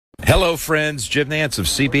Hello, friends. Jim Nance of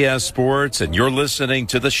CBS Sports, and you're listening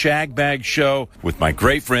to the Shagbag Show with my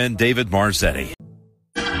great friend David Marzetti.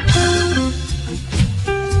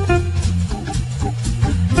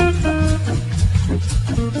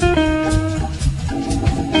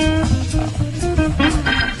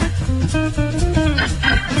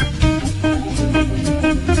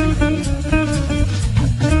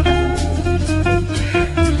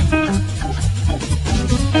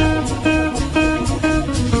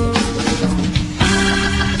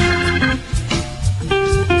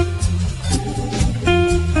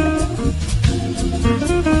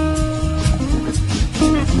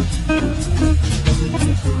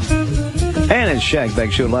 Shagbag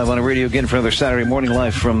Show live on the radio again for another Saturday morning,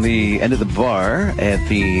 live from the end of the bar at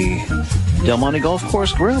the Del Monte Golf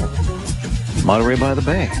Course Grill, Monterey by the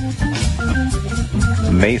Bay.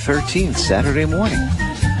 May 13th, Saturday morning.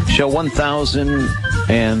 Show 1000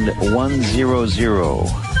 in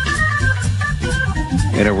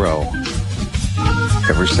a row.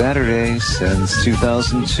 Every Saturday since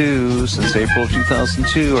 2002, since April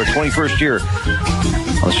 2002, our 21st year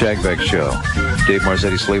on the Shagbag Show. Dave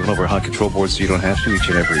Marzetti slaving over a hot control board so you don't have to, each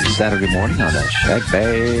and every Saturday morning on the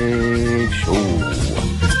Shagbag Show.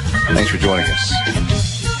 Thanks for joining us.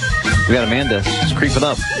 We got Amanda. She's creeping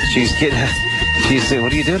up. She's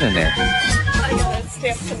what are you doing in there? I'm going to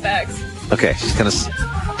stamp some bags. Okay, she's gonna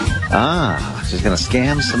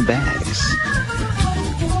scam some bags.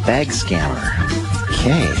 Bag scammer.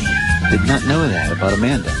 Okay. Did not know that about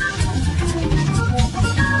Amanda.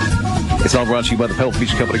 It's all brought to you by the Pebble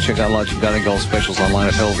Beach Company. Check out Lodging, Dining, Golf Specials online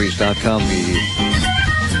at pebblebeach.com. The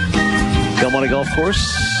Del Monte Golf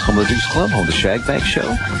Course, home of the Dukes Club, home of the Shagbag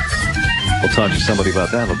Show. We'll talk to somebody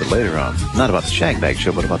about that a little bit later on. Not about the Shagbag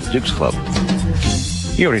Show, but about the Dukes Club.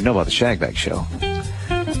 You already know about the Shagbag Show.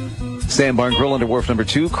 Sandbar and Grill under Wharf number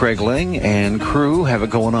 2. Craig Lang and crew have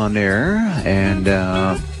it going on there. And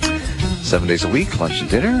 7 days a week, lunch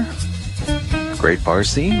and dinner. Great bar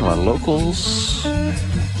scene, a lot of locals.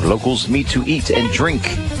 Locals meet to eat and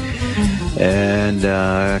drink. And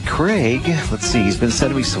Craig, let's see, he's been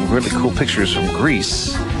sending me some really cool pictures from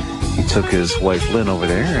Greece. He took his wife Lynn over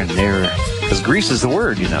there, and because Greece is the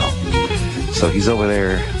word, you know. So he's over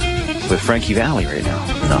there with Frankie Valli right now.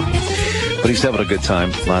 No, but he's having a good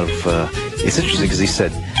time. A lot of, it's interesting because I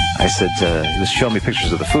said, he was showing me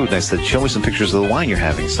pictures of the food, and I said, show me some pictures of the wine you're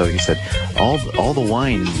having. So he said, all the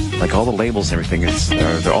wine, like all the labels and everything,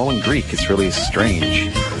 they're all in Greek. It's really strange.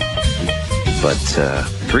 But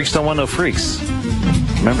Greeks don't want no freaks.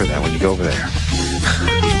 Remember that when you go over there.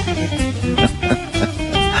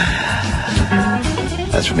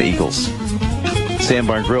 That's from the Eagles.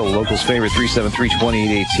 Sandbar and Grill, locals' favorite,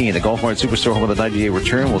 373-2818. The Golf Mart Superstore, home of the 90-day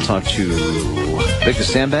return. We'll talk to Victor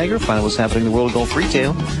Sandbagger, find out what's happening in the world of golf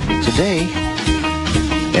retail today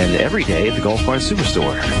and every day at the Golf Mart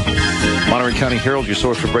Superstore. Monterey County Herald, your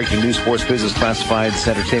source for breaking news, sports, business, classifieds,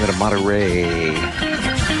 entertainment of Monterey.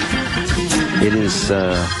 It is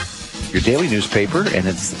your daily newspaper, and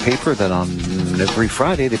it's the paper that on every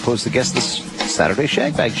Friday they post the guest this Saturday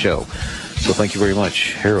Shagbag Show. So thank you very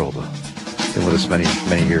much, Herald. Been with us many,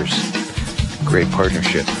 many years. Great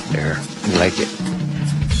partnership there. We like it.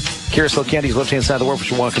 Carousel Candy's left-hand side of the wharf,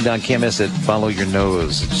 as you're walking down Camas, follow your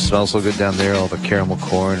nose. It smells so good down there, all the caramel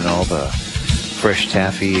corn and all the fresh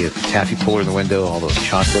taffy, the taffy puller in the window, all those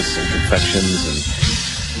chocolates and confections, and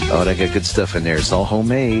they got good stuff in there. It's all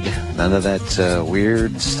homemade. None of that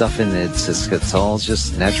weird stuff in it. It's all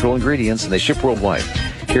just natural ingredients, and they ship worldwide.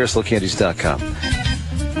 CarouselCandies.com.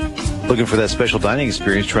 Looking for that special dining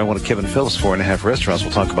experience? Try one of Kevin Phillips' 4.5 restaurants.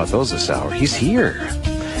 We'll talk about those this hour. He's here.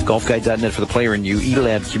 GolfGuide.net for the player in you.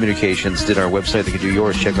 eLab Communications did our website. They can do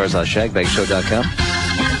yours. Check ours out, shagbagshow.com.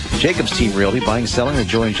 Jacobs Team Realty, buying, selling, and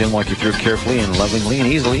Joy and Jen walk you through carefully and lovingly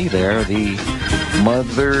and easily. They're the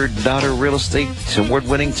mother-daughter real estate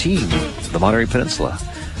award-winning team, the Monterey Peninsula.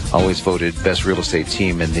 Always voted best real estate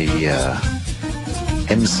team in the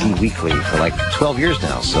MC Weekly for like 12 years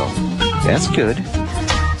now, so that's good.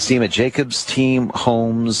 See him at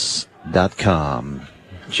jacobsteamhomes.com.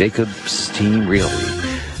 Jacobs Team Realty.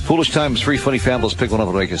 Foolish Times, free, funny, fabulous. Pick one up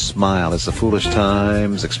and make you smile. It's the Foolish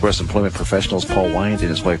Times. Express Employment Professionals. Paul Wyant and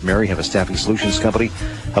his wife Mary have a staffing solutions company.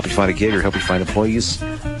 Help you find a gig or help you find employees.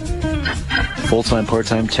 Full-time,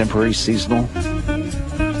 part-time, temporary, seasonal.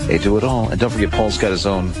 They do it all. And don't forget, Paul's got his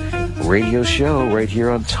own radio show right here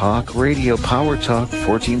on Talk Radio, Power Talk,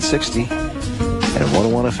 1460. And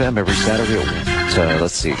 101 FM every Saturday at,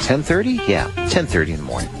 let's see, 10:30? Yeah, 10:30 in the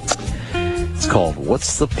morning. It's called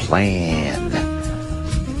What's the Plan?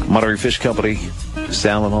 Monterey Fish Company,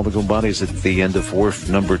 Sal and all the good bodies at the end of wharf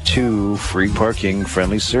number 2. Free parking,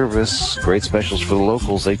 friendly service, great specials for the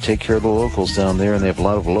locals. They take care of the locals down there, and they have a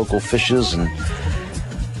lot of local fishes and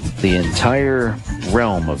the entire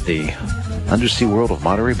realm of the undersea world of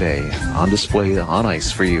Monterey Bay on display on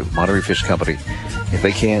ice for you. Monterey Fish Company. If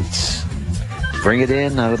they can't bring it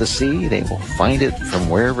in out of the sea, they will find it from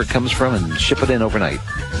wherever it comes from and ship it in overnight.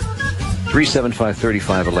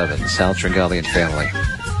 375-3511, Sal Tringali and family.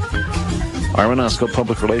 Armanasco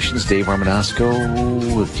Public Relations, Dave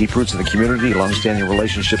Armanasco, with deep roots in the community, long-standing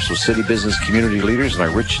relationships with city business community leaders in our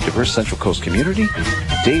rich, diverse Central Coast community.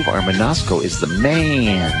 Dave Armanasco is the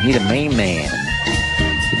man. He's the main man.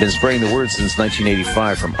 He's been spreading the word since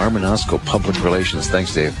 1985 from Armanasco Public Relations.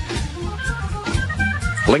 Thanks, Dave.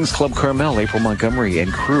 Lynx Club Carmel, April Montgomery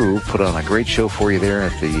and crew put on a great show for you there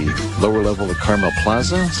at the lower level of Carmel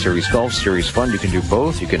Plaza. Series golf, series fun. You can do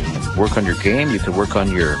both. You can work on your game. You can work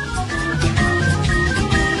on your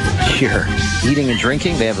eating and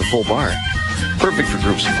drinking. They have a full bar. Perfect for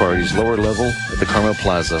groups and parties. Lower level at the Carmel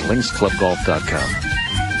Plaza.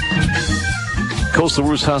 LynxClubGolf.com. Coastal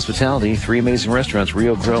Roots Hospitality. 3 amazing restaurants.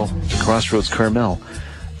 Rio Grill, Crossroads Carmel.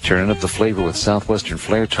 Turning up the flavor with Southwestern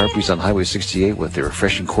flair. Tarpeys on Highway 68 with their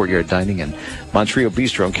refreshing courtyard dining. And Montreal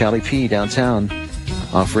Bistro in Cali P downtown,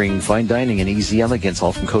 offering fine dining and easy elegance,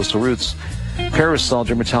 all from Coastal Roots. Parasol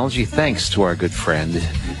Dermatology, thanks to our good friend,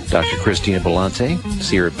 Dr. Christina Belante.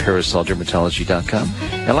 See her at parasoldermatology.com.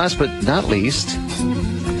 And last but not least,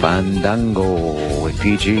 Fandango with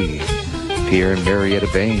PG, Pierre and Marietta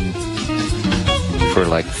Bain. For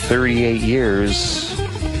like 38 years,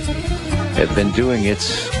 have been doing it.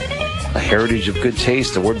 A heritage of good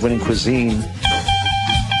taste, award-winning cuisine,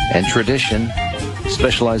 and tradition,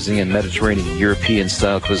 specializing in Mediterranean,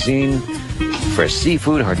 European-style cuisine, fresh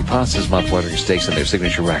seafood, hearty pastas, mouth-watering steaks, and their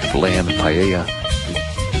signature rack of lamb and paella.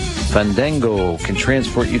 Fandango can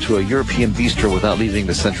transport you to a European bistro without leaving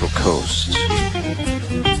the Central Coast.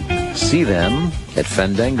 See them at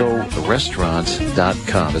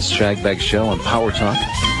FandangoRestaurant.com. It's Shagbag Show on Power Talk.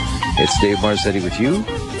 It's Dave Marzetti with you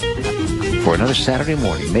for another Saturday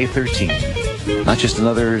morning, May 13th. Not just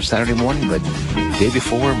another Saturday morning, but day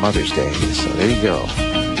before Mother's Day. So there you go.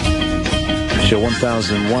 Show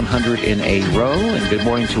 1,100 in a row. And good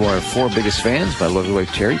morning to our 4 biggest fans, my lovely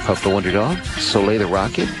wife Terry, Puff the Wonder Dog, Soleil the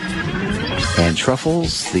Rocket, and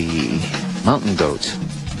Truffles the Mountain Goat.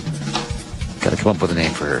 Got to come up with a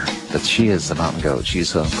name for her. But she is the mountain goat.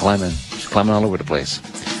 She's climbing all over the place.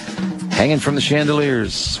 Hanging from the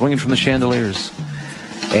chandeliers, swinging from the chandeliers.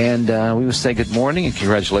 And we will say good morning and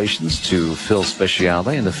congratulations to Phil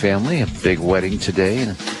Speciale and the family. A big wedding today.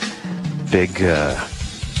 And big,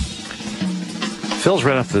 Phil's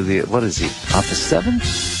right off the, what is he, off the 7th?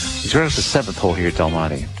 He's right off the 7th hole here at Del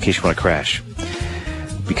Monte, in case you want to crash.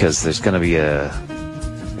 Because there's going to be a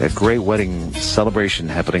great wedding celebration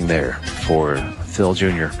happening there for Phil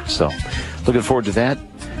Jr. So, looking forward to that.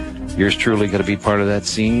 Yours truly going to be part of that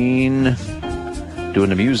scene, doing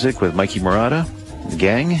the music with Mikey Murata.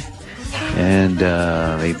 Gang, and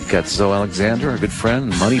they've got Zoe Alexander, a good friend,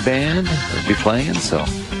 Money Band, will be playing, so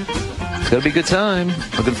it's going to be a good time.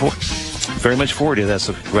 Looking forward, very much forward to that,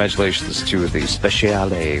 so congratulations to the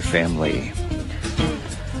Speciale family.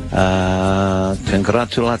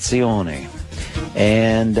 Congratulazioni.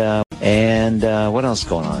 And what else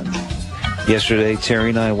going on? Yesterday,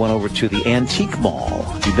 Terry and I went over to the Antique Mall.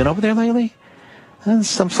 Have you been over there lately?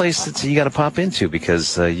 Some place that you got to pop into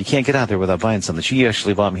because you can't get out there without buying something. She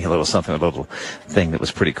actually bought me a little thing that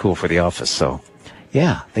was pretty cool for the office. So,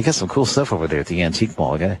 yeah, they got some cool stuff over there at the Antique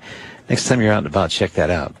Mall. Next time you're out and about, check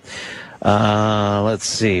that out. Let's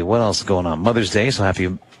see. What else is going on? Mother's Day. So happy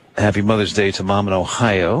Mother's Day to Mom in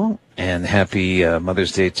Ohio. And happy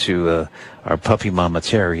Mother's Day to our puppy Mama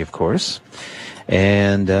Terry, of course.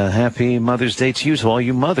 And happy Mother's Day to you, to all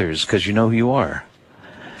you mothers, because you know who you are.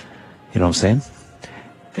 You know what I'm saying?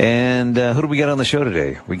 And who do we got on the show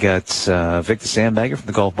today? We got Vic the Sandbagger from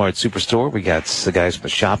the Golf Mart Superstore. We got the guys from the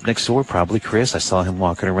shop next door, probably Chris. I saw him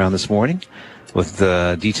walking around this morning with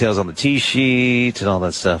the details on the tee sheet and all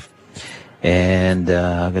that stuff. And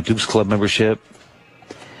got Duke's Club membership.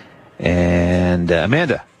 And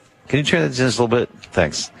Amanda, can you turn that just a little bit?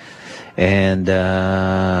 Thanks. And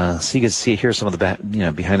so you can hear some of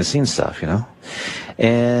the behind the scenes stuff,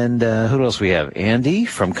 And who else we have? Andy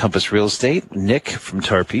from Compass Real Estate, Nick from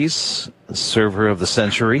Tarpeys, server of the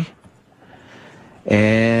century,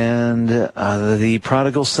 and the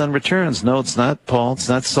prodigal son returns. No, it's not Paul. It's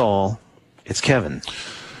not Saul. It's Kevin.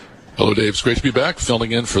 Hello, Dave. It's great to be back,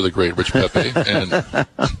 filling in for the great Rich Pepe. And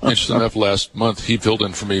interesting enough, last month he filled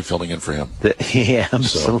in for me, filling in for him. He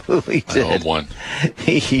absolutely did. I owe him one.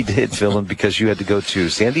 He did fill in because you had to go to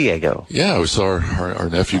San Diego. Yeah, we saw our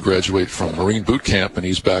nephew graduate from Marine boot camp, and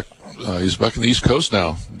he's back. He's back in the East Coast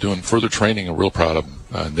now, doing further training. I'm real proud of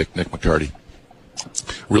him, Nick McCarty.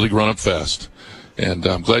 Really grown up fast. And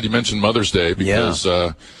I'm glad you mentioned Mother's Day because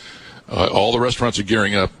all the restaurants are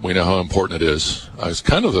gearing up. We know how important it is. It's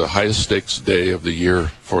kind of the highest stakes day of the year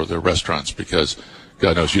for the restaurants because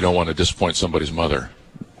God knows you don't want to disappoint somebody's mother.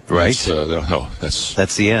 Right.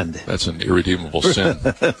 That's the end. That's an irredeemable sin.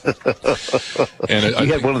 And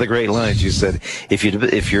you had one of the great lines. You said, if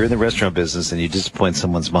you're in the restaurant business and you disappoint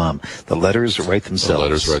someone's mom, the letters write themselves. The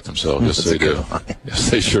letters write themselves. Yes, they do. Yes,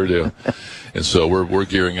 they sure do. And so we're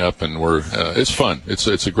gearing up, and it's fun.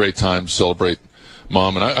 It's a great time to celebrate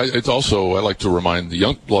Mom. And I like to remind a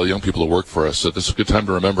lot of young people who work for us that this is a good time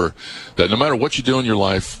to remember that no matter what you do in your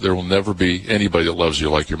life, there will never be anybody that loves you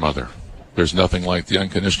like your mother. There's nothing like the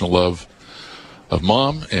unconditional love of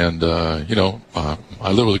Mom. And, I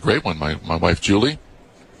live with a great one. My wife, Julie,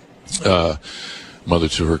 mother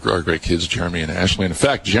to our great kids, Jeremy and Ashley. And in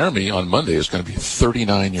fact, Jeremy on Monday is going to be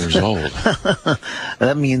 39 years old.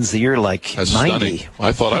 That means that you're like That's 90. Stunning.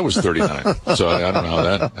 I thought I was 39. So I don't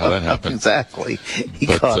know how that happened. Exactly. He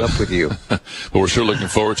caught up with you. But we're sure looking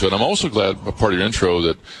forward to it. I'm also glad, a part of your intro,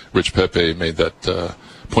 that Rich Pepe made that,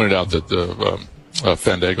 pointed out that the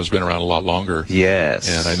Fandango's been around a lot longer. Yes.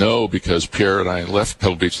 And I know because Pierre and I left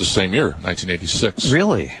Pebble Beach the same year, 1986.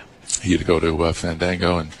 Really? He had to go to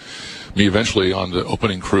Fandango, and me eventually on the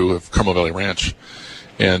opening crew of Carmel Valley Ranch.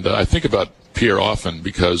 And I think about Pierre often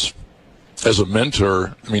because as a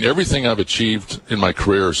mentor, I mean, everything I've achieved in my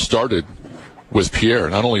career started with Pierre,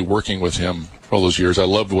 not only working with him for all those years. I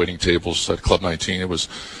loved waiting tables at Club 19.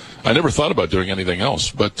 I never thought about doing anything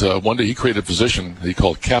else, but one day he created a position he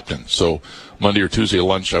called captain. So Monday or Tuesday at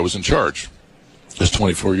lunch, I was in charge, this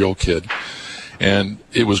 24-year-old kid. And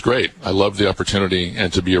it was great. I loved the opportunity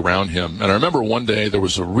and to be around him. And I remember one day there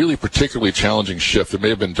was a really particularly challenging shift. It may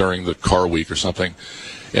have been during the car week or something.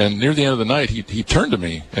 And near the end of the night, he turned to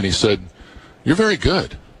me and he said, "You're very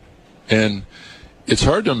good." And it's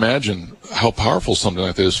hard to imagine how powerful something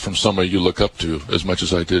like this is from somebody you look up to as much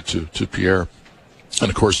as I did to Pierre. And,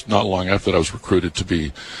 of course, not long after that, I was recruited to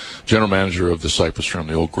be general manager of the Cypress Room,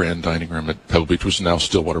 the old grand dining room at Pebble Beach, which is now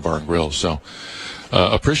Stillwater Bar and Grill. So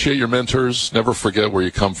appreciate your mentors. Never forget where you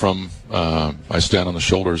come from. I stand on the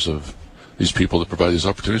shoulders of these people that provide these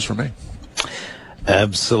opportunities for me.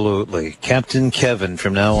 Absolutely. Captain Kevin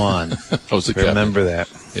from now on. Remember that.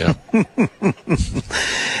 Yeah.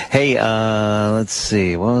 Hey, let's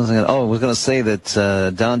see. What was I was going to say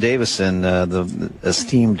that Don Davison, the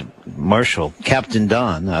esteemed marshal, Captain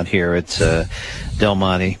Don out here at Del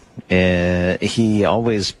Monte, he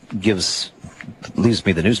always leaves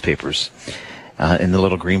me the newspapers in the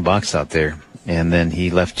little green box out there. And then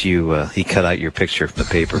he left you, he cut out your picture of the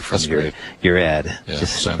paper from your ad. Yeah,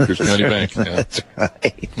 Santa Cruz County Bank. Yeah. That's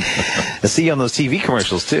right. I see you on those TV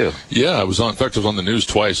commercials, too. Yeah, I was on the news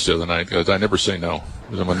twice the other night. I never say no.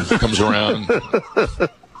 When it comes around,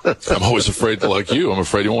 I'm always afraid, like you, I'm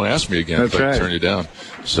afraid you won't ask me again if I turn you down.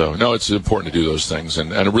 So, no, it's important to do those things.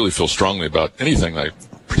 And I really feel strongly about anything I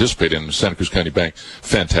participate in. Santa Cruz County Bank,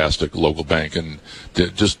 fantastic local bank, and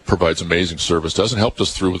it just provides amazing service. Doesn't help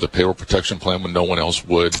us through with a payroll protection plan when no one else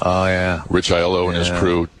would. Oh, yeah. Rich Aiello and his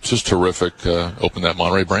crew, just terrific. Opened that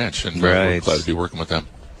Monterey branch, and we're glad to be working with them.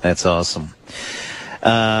 That's awesome.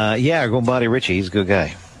 Our good buddy Richie, he's a good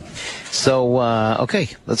guy. So, okay,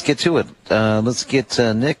 let's get to it. Let's get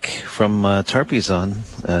Nick from Tarpey's on.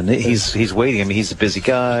 He's waiting. I mean, he's a busy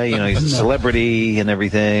guy. You know, he's a celebrity and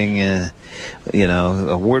everything.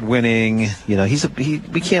 Award-winning. You know,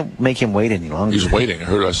 we can't make him wait any longer. He's waiting.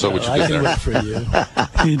 I saw what you did there. I can wait for you.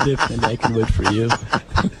 Definitely, I can wait for you.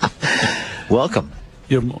 Welcome.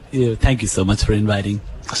 Thank you so much for inviting.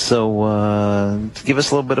 So, give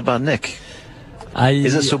us a little bit about Nick.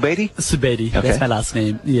 Is it Subedi? Subedi. Okay. That's my last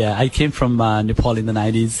name. Yeah, I came from Nepal in the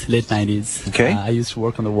late 90s. Okay. I used to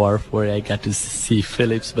work on the wharf where I got to see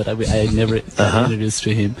Phillips, but I never got introduced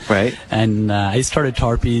to him. Right. And I started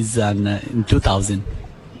Tarpey's in 2000.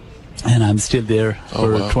 And I'm still there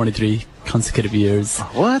for 23 consecutive years.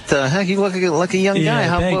 What the heck? You look like a young guy.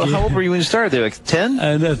 How old were you when you started there? Like 10?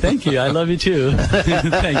 No, thank you. I love you too.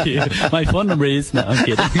 Thank you. My phone number is... No, I'm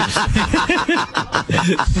kidding.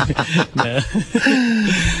 No.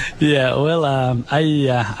 Yeah, well,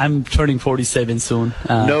 I'm turning 47 soon.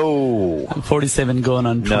 No. 47 going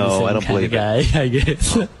on 27 I don't believe guy, I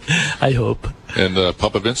guess. I hope. And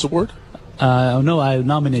Papa Vince Award? No,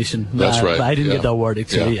 nomination. That's right. But I didn't Yeah. get the award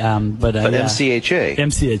actually. Yeah. But yeah. MCHA.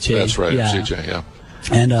 MCHA. That's right. Yeah. CJ, yeah.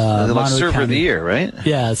 And Like Monterey Server of the County. Year, right?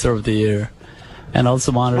 Yeah, Server of the Year. And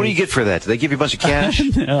also Monterey. What do you get for that? Do they give you a bunch of cash?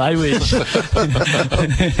 No, I wish.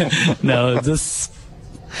 No, just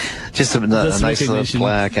Just a nice little recognition.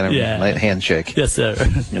 plaque and a Yeah. light handshake. yes, sir.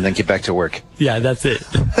 And then get back to work. Yeah, that's it.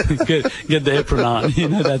 Get the apron on.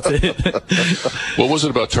 That's it. What was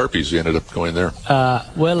it about Tarpe's you ended up going there?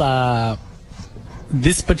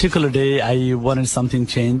 This particular day, I wanted something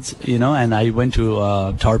changed, and I went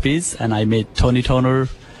to Tarpe's and I met Tony Toner,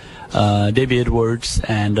 David Edwards,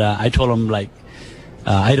 and I told them,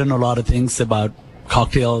 I don't know a lot of things about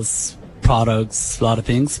cocktails, products, a lot of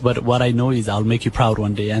things, but what I know is I'll make you proud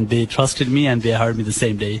one day. And they trusted me and they hired me the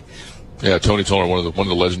same day. Yeah, Tony Toner, one of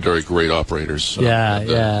the legendary great operators.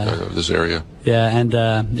 Of this area. Yeah, and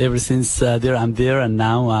ever since there, I'm there, and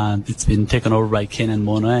now it's been taken over by Ken and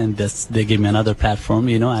Mona, and they gave me another platform,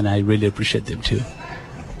 and I really appreciate them too.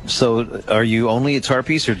 So, are you only at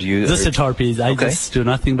Tarpe's, or do you? Just at Tarpe's. I just do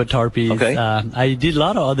nothing but Tarpe's. Okay. I did a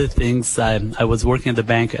lot of other things. I was working at the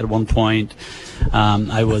bank at one point.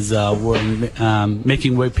 I was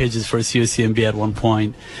making web pages for COCMB at one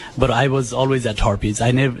point, but I was always at Tarpe's. I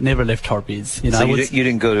never left Tarpe's. So you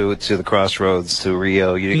didn't go to the Crossroads, to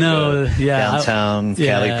Rio. You didn't go downtown,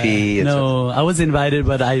 Cali P. No, I was invited,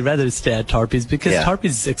 but I rather stay at Tarpe's because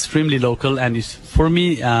Tarpe's is extremely local, and for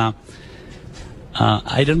me.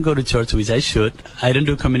 I don't go to church, which I should. I don't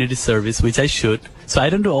do community service, which I should. So I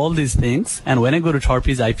don't do all these things. And when I go to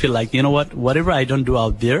Tarpe's, I feel like, you know what? Whatever I don't do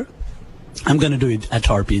out there, I'm going to do it at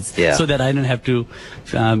Tarpe's. Yeah. So that I don't have to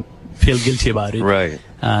feel guilty about it. Right.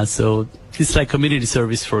 So it's like community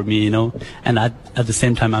service for me, and at the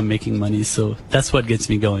same time I'm making money. So that's what gets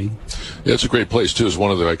me going. Yeah, it's a great place, too. It's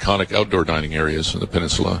one of the iconic outdoor dining areas in the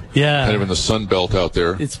peninsula. Yeah. Kind of in the sun belt out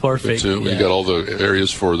there. It's perfect. Too. Yeah. You got all the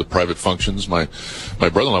areas for the private functions. My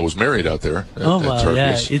brother-in-law was married out there at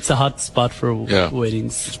Tarpe's. Yeah. It's a hot spot for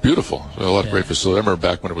weddings. It's beautiful. A lot of great facilities. I remember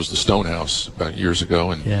back when it was the Stone House about years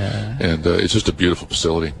ago, and it's just a beautiful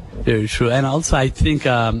facility. Very true. And also, I think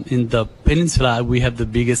in the peninsula, we have the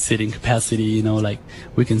biggest seating capacity,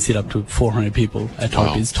 we can sit up to 400 people at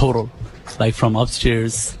Tarpe's total, like from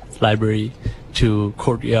upstairs, library, to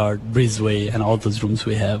courtyard, breezeway, and all those rooms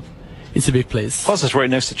we have. It's a big place. Plus, it's right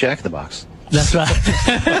next to Jack in the Box. That's right.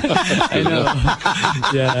 I know.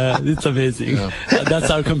 Yeah, it's amazing. Yeah. That's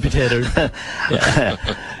our competitor. Yeah.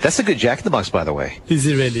 That's a good Jack in the Box, by the way. Is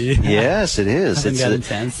it really? Yes, it is. I haven't gotten a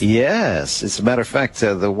chance. Yes, as a matter of fact,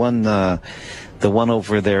 the one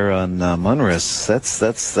over there on Munris, that's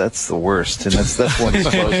the worst, and that's one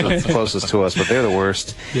that's closest to us. But they're the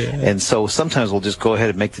worst, and so sometimes we'll just go ahead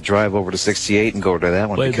and make the drive over to 68 and go to that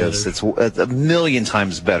one because it's a million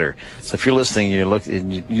times better. So if you're listening, you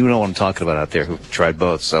know what I'm talking about out there who've tried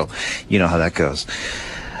both, so you know how that goes.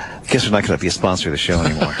 I guess we're not going to be a sponsor of the show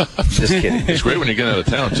anymore. Just kidding. It's great when you get out of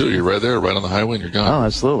town, too. You're right there, right on the highway, and you're gone. Oh,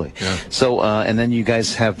 absolutely. Yeah. So, and then you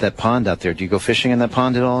guys have that pond out there. Do you go fishing in that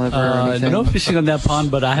pond at all? No fishing on that pond,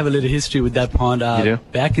 but I have a little history with that pond. You do?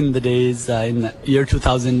 Back in the days, in the year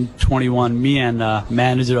 2021, me and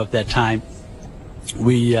manager of that time,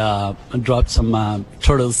 we dropped some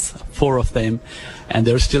turtles, 4 of them, and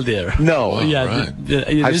they're still there. No. Yeah.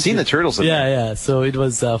 Right. I've seen the turtles in there. Yeah. So it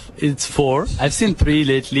was, it's 4. I've seen 3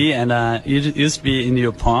 lately, and it used to be in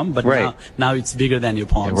your palm, but now it's bigger than your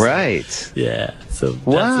palm. Right. Yeah. So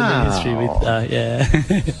that's the history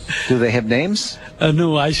with, Do they have names?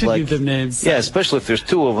 No, I should give them names. Yeah, especially if there's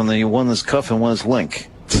 2 of them, then one is Cuff and one is Link.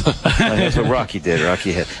 That's what Rocky did.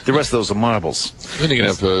 Rocky had the rest of those are marbles. Then you can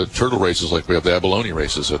have turtle races like we have the abalone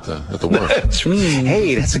races at the wharf.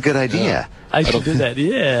 Hey, that's a good idea. Yeah. I should do that.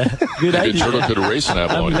 Yeah, good idea. A turtle could race an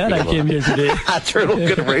abalone. I'm glad I came here today. A turtle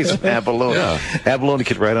could race an abalone. Yeah. Abalone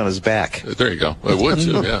could ride on his back. There you go. I would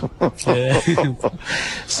too. Yeah.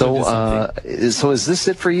 So is this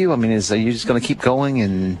it for you? I mean, are you just going to keep going?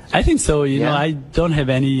 And I think so. You know, I don't have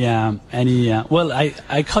any. Well,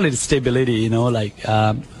 I call it stability.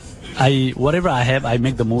 Whatever I have, I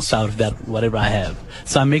make the most out of that. Whatever I have,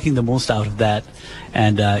 so I'm making the most out of that,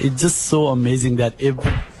 and it's just so amazing that if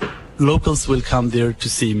locals will come there to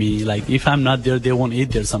see me. Like if I'm not there, they won't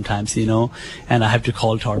eat there sometimes, and I have to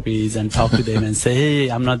call Tarpe's and talk to them and say, hey,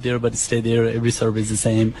 I'm not there, but stay there. Every service is the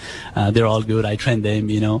same. They're all good. I train them,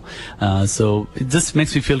 so it just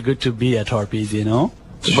makes me feel good to be at Tarpe's,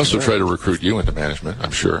 They must have tried to recruit you into management,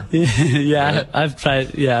 I'm sure. Yeah, right? I've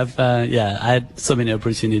tried. Yeah, I had so many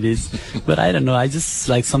opportunities, but I don't know. I just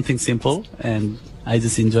like something simple, and I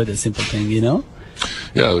just enjoy the simple thing,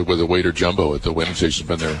 Yeah, with the waiter Jumbo at the Winning Station's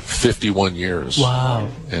been there 51 years. Wow.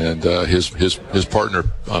 And his partner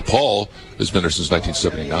Paul has been there since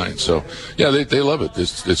 1979. So yeah, they love it.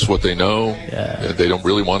 It's what they know. Yeah. They don't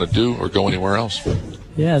really want to do or go anywhere else.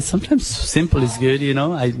 Yeah, sometimes simple is good, you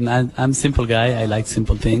know. I'm a simple guy. I like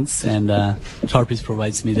simple things, and Tarpey's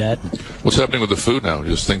provides me that. What's happening with the food now?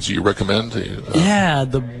 Just things that you recommend? Yeah,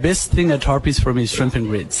 the best thing at Tarpey's for me is shrimp and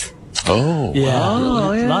grits. Oh, Yeah.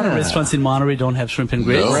 Oh, A lot of yeah. restaurants in Monterey don't have shrimp and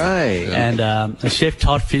grits. No. Right. Yeah. And Chef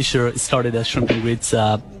Todd Fisher started as shrimp and grits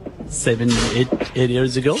 8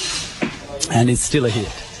 years ago, and it's still a hit.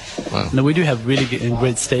 Wow. Now, we do have really good and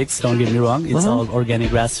great steaks, don't get me wrong. It's all organic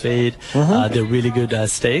grass-fed. They're really good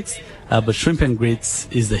steaks. But shrimp and grits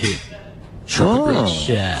is the hit. Shrimp and grits.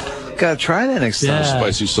 Yeah. Gotta try that next time. Yeah.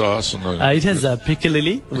 Spicy sauce. And It has a pickle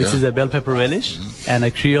lily, which Yeah. is a bell pepper relish, and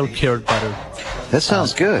a Creole carrot butter. That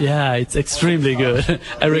sounds good. Yeah, it's extremely good.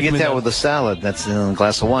 I You recommend get that with a salad. That's in a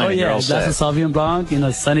glass of wine. Oh and you're yeah, all that's a set. Sauvignon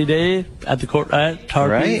Blanc, sunny day at the courtyard,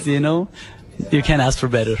 Tarpey's, Right. You can't ask for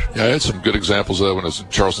better. Yeah, I had some good examples of that when I was in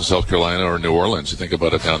Charleston, South Carolina, or New Orleans. You think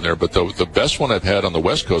about it down there. But the best one I've had on the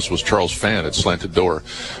West Coast was Charles Phan at Slanted Door.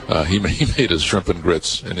 He made his shrimp and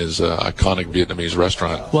grits in his iconic Vietnamese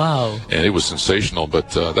restaurant. Wow. And it was sensational.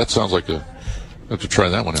 But that sounds like I have to try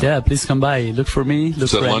that one out. Yeah, please come by. Look for me. Look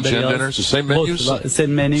Is that for lunch anybody and else. dinner? It's the same Both, menus?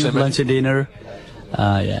 same menu, Same menu? lunch and dinner.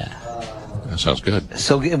 Yeah. That sounds good.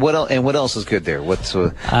 So what else is good there? What's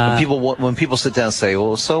when people sit down and say,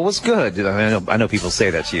 well, so what's good? I know people say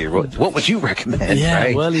that to you. What would you recommend? Yeah,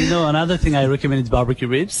 right? well, another thing I recommend is barbecue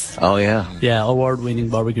ribs. Oh yeah. Yeah, award-winning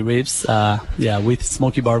barbecue ribs. With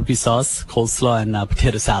smoky barbecue sauce, coleslaw, and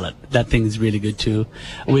potato salad. That thing is really good too.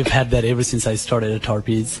 We've had that ever since I started at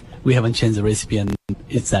Tarpey's. We haven't changed the recipe, and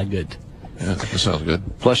it's that good. Yeah, that sounds good.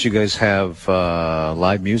 Plus, you guys have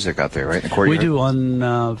live music out there, right? In the courtyard? We do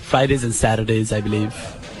on Fridays and Saturdays, I believe.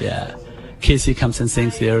 Yeah. Casey comes and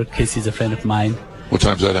sings there. Casey's a friend of mine. What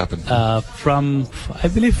time's that happen? From, I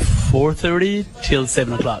believe, 4:30 till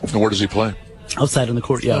 7 o'clock. And where does he play? Outside in the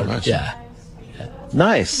courtyard. Oh, nice. Yeah.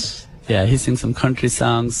 Nice. Yeah, he sings some country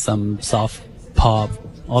songs, some soft pop,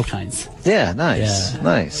 all kinds. Yeah, nice. Yeah.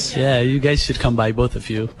 Nice. Yeah, you guys should come by, both of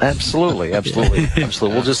you. Absolutely. Absolutely.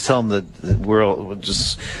 We'll just tell them that we'll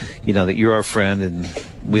just, that you're our friend and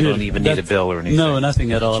we don't even need a bill or anything. No,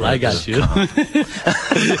 nothing at all. I got you.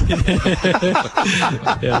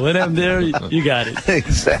 Yeah, when I'm there, you got it.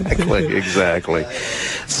 Exactly.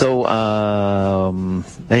 So,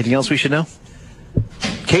 anything else we should know?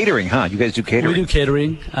 Catering, huh? You guys do catering? We do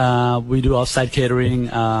catering. We do off-site catering.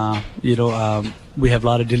 We have a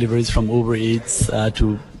lot of deliveries from Uber Eats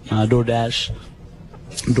to DoorDash,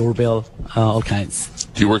 Doorbell, all kinds.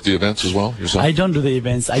 Do you work the events as well yourself? I don't do the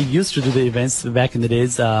events. I used to do the events back in the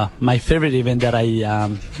days. My favorite event that I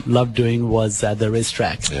loved doing was at the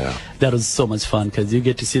racetrack. Yeah. That was so much fun because you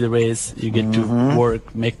get to see the race, you get to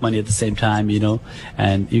work, make money at the same time,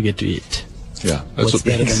 and you get to eat. Yeah, What's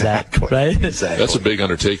better than that, right? Exactly. That's a big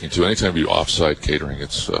undertaking too. Anytime you do off-site catering,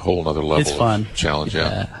 it's a whole other level It's fun. of challenge.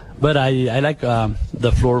 Yeah. But I like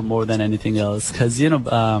the floor more than anything else because,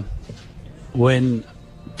 when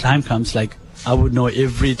time comes, like, I would know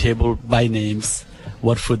every table by names,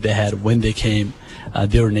 what food they had, when they came,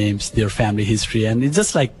 their names, their family history. And it's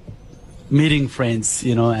just like meeting friends,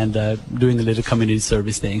 and doing a little community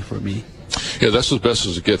service thing for me. Yeah, that's as best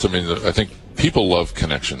as it gets. I mean, I think people love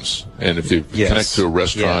connections, and if you Yes. connect to a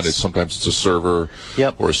restaurant, Yes. sometimes it's a server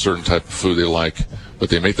Yep. or a certain type of food they like, but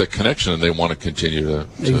they make that connection and they want to continue to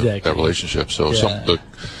Exactly. that relationship. So Yeah.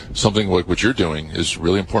 something like what you're doing is a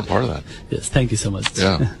really important part of that. Yes, thank you so much.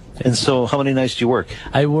 Yeah. And so, how many nights do you work?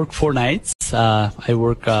 I work 4 nights. I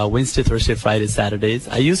work Wednesday, Thursday, Friday, Saturdays.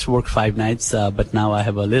 I used to work 5 nights, but now I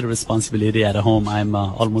have a little responsibility at home. I'm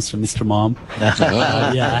almost a Mr. Mom. I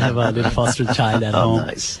have a little foster child at home.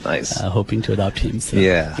 Nice. Hoping to adopt him. So,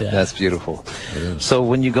 Yeah, that's beautiful. So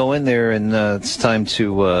when you go in there and it's time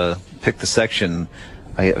to pick the section,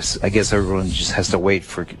 I guess everyone just has to wait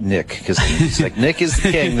for Nick because it's like Nick is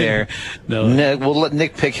the king there. No. We'll let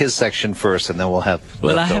Nick pick his section first, and then we'll have.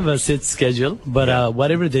 Well, I have leftovers. a set schedule, but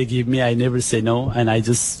whatever they give me, I never say no, and I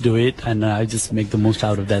just do it, and I just make the most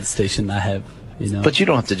out of that station I have. But you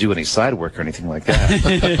don't have to do any side work or anything like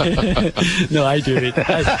that. No, I do it.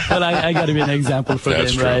 I got to be an example for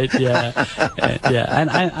That's them, true. right? Yeah. And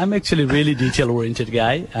I'm actually a really detail-oriented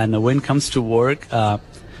guy, and when it comes to work,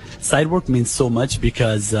 side work means so much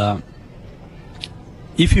because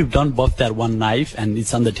if you don't buff that one knife and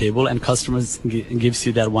it's on the table and customers gives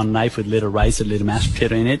you that one knife with little rice or little mashed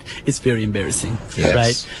potato in it, it's very embarrassing, Yes.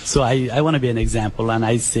 right? So I want to be an example, and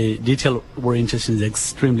I say detail orientation is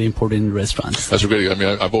extremely important in restaurants. That's a great. I mean,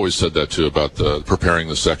 I've always said that too about preparing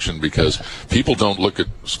the section, because people don't look at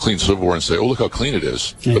clean silverware and say, "Oh, look how clean it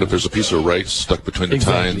is." Yeah. But if there's a piece of rice stuck between the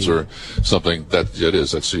Exactly. tines or something, that it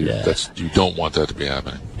is. Yeah. That's you don't want that to be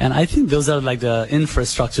happening. And I think those are like the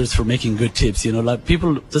infrastructures for making good tips. You know, like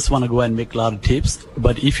people just want to go and make a lot of tips,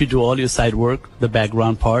 but if you do all your side work, the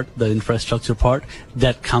background part, the infrastructure part,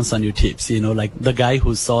 that counts on your tips. You know, like the guy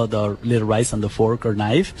who saw the little rice on the fork or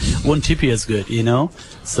knife won't tip you as good. You know,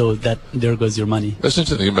 so that there goes your money. That's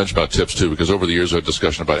interesting you mentioned about tips too, because over the years I had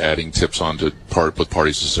discussion about adding tips onto with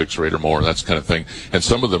parties of 6 or 8 or more, and that kind of thing. And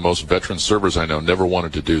some of the most veteran servers I know never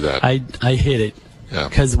wanted to do that. I hate it. Yeah.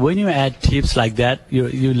 Because when you add tips like that,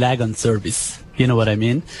 you lag on service. You know what I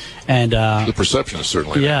mean? And The perception is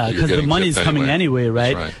certainly yeah, that you're because the getting money is tipped coming anyway,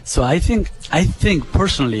 right? That's right. So I think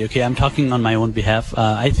personally, okay, I'm talking on my own behalf.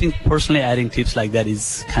 I think personally adding tips like that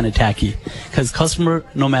is kind of tacky, because customer,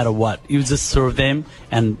 no matter what, you just serve them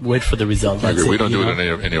and wait for the result. I agree. We don't do you it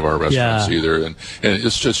know? in any of our restaurants Yeah. either, and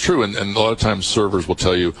it's true. And a lot of times servers will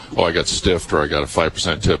tell you, "Oh, I got stiffed," or "I got a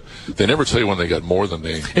 5% tip." They never tell you when they got more than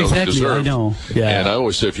they Exactly, deserve. I know. Yeah. And I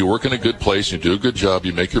always say, if you work in a good place, you do a good job,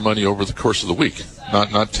 you make your money over the course of the week,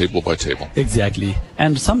 not table by table. Exactly.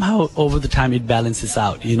 And somehow over the time it balances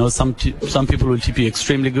out. You know, some people will tip you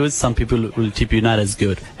extremely good, some people will tip you not as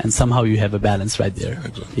good, and somehow you have a balance right there.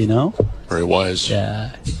 Exactly. You know? Very wise.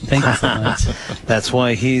 Yeah. Thank you so much. That's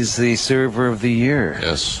why he's the server of the year.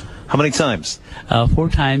 Yes. How many times? 4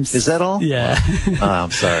 times. Is that all? Yeah. Oh,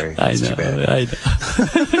 I'm sorry. I That's know. too bad. I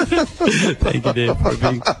know. Thank you, Dave, for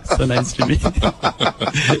being so nice to me.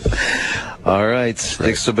 All right.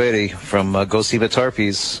 Dick Sobedi from Go See the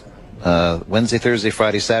Tarpies. Wednesday, Thursday,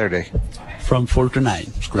 Friday, Saturday. From 4 to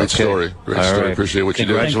 9. Great Okay. story. Great All story. right. Appreciate what you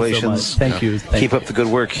do. Thank you so much. Congratulations. Thank you. Keep up the good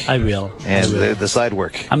work. I will. And I will. the side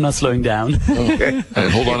work. I'm not slowing down. Okay.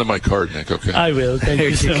 And hold on to my card, Nick. Okay. I will. Thank There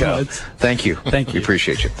you so you go. much. Thank you. Thank We you.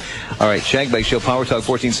 appreciate you. All right. Shagbag Show, Power Talk,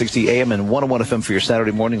 1460 AM and 101 FM for your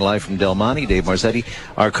Saturday morning, live from Del Monte. Dave Marzetti,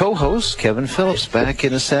 our co-host, Kevin Phillips, back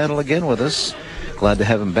in the saddle again with us. Glad to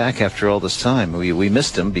have him back after all this time. We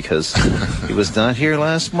missed him because he was not here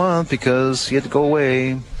last month because he had to go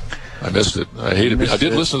away. I missed it. I hated it. I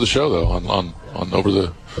did listen to the show though on over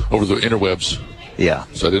the interwebs, Yeah.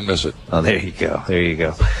 so I didn't miss it. Oh, there you go. There you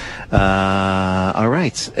go. All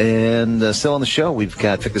right. And still on the show, we've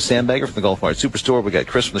got Victor Sandbagger from the Golf Mart Superstore. We've got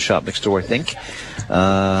Chris from the shop next door, I think.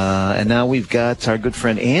 And now we've got our good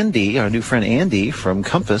friend Andy, our new friend Andy from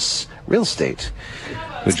Compass Real Estate,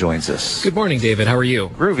 who joins us. Good morning, David. How are you?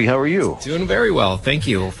 Groovy, how are you? Doing very well. Thank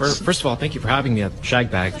you. First of all, thank you for having me at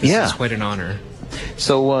Shagbag. This Yeah. is quite an honor.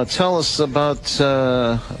 So tell us about,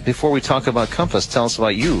 before we talk about Compass, tell us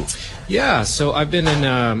about you. Yeah, so I've been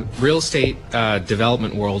in real estate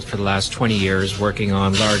development world for the last 20 years, working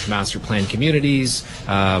on large master plan communities,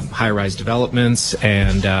 high-rise developments,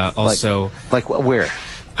 and also Like where?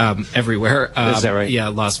 everywhere. Is that right? Yeah,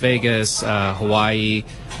 Las Vegas, Hawaii,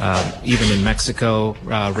 even in Mexico,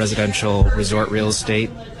 residential resort real estate.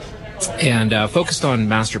 And focused on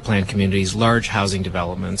master plan communities, large housing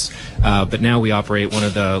developments. But now we operate one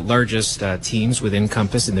of the largest teams within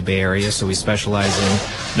Compass in the Bay Area. So we specialize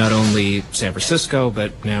in not only San Francisco,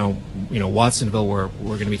 but now, Watsonville, where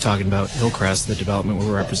we're going to be talking about Hillcrest, the development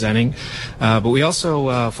we're representing. But we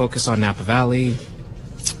also focus on Napa Valley,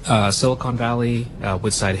 Silicon Valley,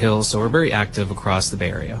 Woodside Hills. So we're very active across the Bay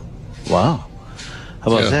Area. Wow.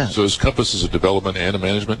 How about that? So is Compass is a development and a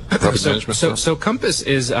property management firm? So Compass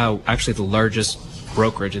is actually the largest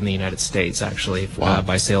brokerage in the United States, actually, Wow.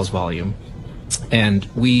 by sales volume. And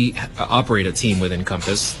we operate a team within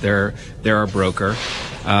Compass. They're our broker,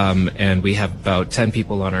 and we have about 10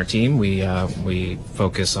 people on our team. We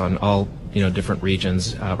focus on all different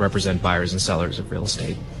regions, represent buyers and sellers of real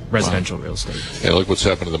estate, residential real estate. Yeah, look what's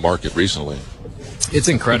happened to the market recently. It's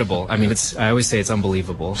incredible. I mean, I always say it's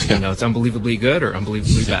unbelievable. It's unbelievably good or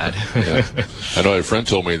unbelievably bad. Yeah. I know a friend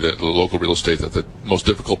told me that the local real estate, that the most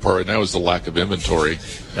difficult part right now is the lack of inventory.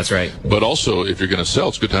 That's right. But also, if you're going to sell,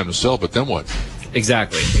 it's a good time to sell. But then what?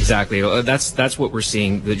 Exactly. That's what we're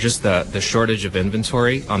seeing. Just the shortage of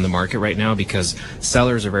inventory on the market right now, because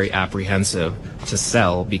sellers are very apprehensive to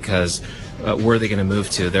sell because where are they going to move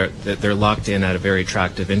to? They're locked in at a very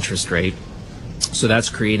attractive interest rate. So that's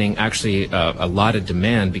creating actually a lot of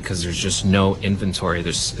demand because there's just no inventory.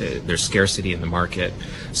 There's scarcity in the market.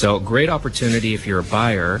 So great opportunity if you're a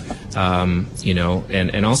buyer,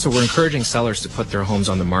 and also we're encouraging sellers to put their homes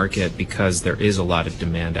on the market because there is a lot of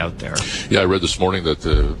demand out there. Yeah, I read this morning that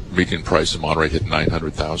the median price in Monterey hit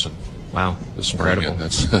 $900,000. Wow, This incredible. morning,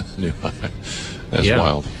 that's new high. That's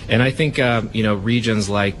wild. And I think regions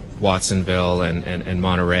like Watsonville and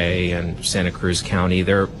Monterey and Santa Cruz County,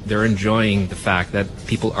 they're enjoying the fact that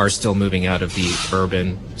people are still moving out of the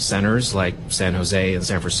urban centers like San Jose and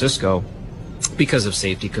San Francisco because of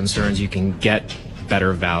safety concerns. You can get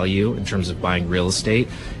better value in terms of buying real estate,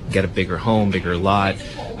 get a bigger home, bigger lot.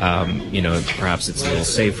 Perhaps it's a little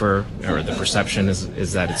safer, or the perception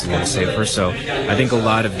is that it's a little safer. So I think a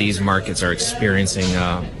lot of these markets are experiencing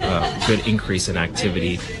a good increase in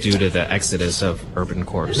activity due to the exodus of urban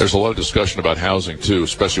cores. There's a lot of discussion about housing too,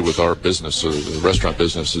 especially with our business, the restaurant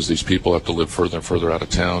business. Is these people have to live further and further out of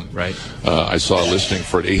town. Right. I saw a listing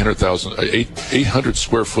for an 800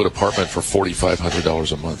 square foot apartment for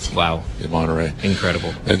 $4,500 a month. Wow. In Monterey.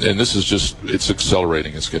 Incredible. And this is just, it's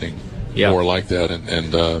accelerating. It's getting more like that.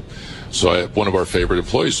 And so one of our favorite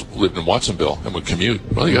employees lived in Watsonville and would commute.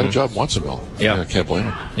 Well, you got a job in Watsonville. Yeah. I can't blame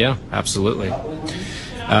him. Yeah, absolutely.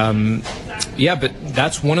 But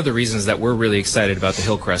that's one of the reasons that we're really excited about the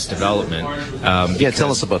Hillcrest development.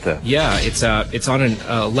 Tell us about that. Yeah, it's on an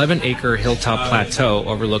 11-acre hilltop plateau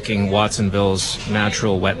overlooking Watsonville's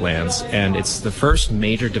natural wetlands, and it's the first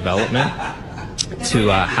major development to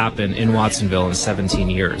happen in Watsonville in 17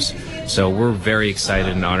 years. So we're very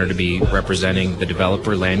excited and honored to be representing the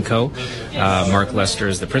developer, Landco. Mark Lester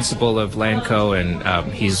is the principal of Landco, and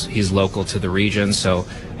he's local to the region, so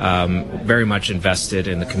very much invested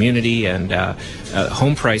in the community. And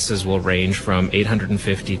home prices will range from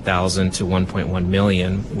 $850,000 to $1.1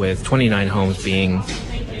 million, with 29 homes being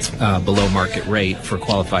below market rate for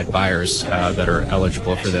qualified buyers that are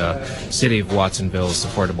eligible for the City of Watsonville's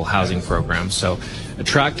affordable housing program. So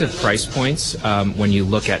attractive price points when you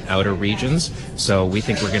look at outer regions. So we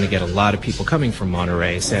think we're going to get a lot of people coming from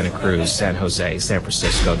Monterey, Santa Cruz, San Jose, San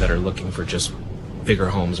Francisco that are looking for just bigger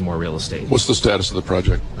homes, more real estate. What's the status of the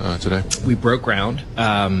project today? We broke ground.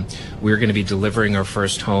 We're going to be delivering our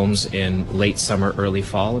first homes in late summer, early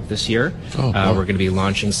fall of this year. We're going to be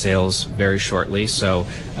launching sales very shortly. So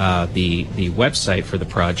the website for the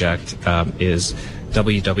project is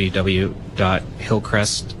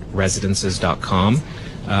www.hillcrestresidences.com.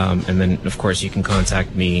 And then, of course, you can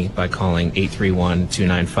contact me by calling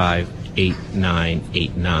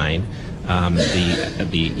 831-295-8989.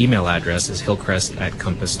 The email address is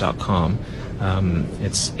hillcrest@compass.com.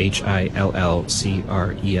 It's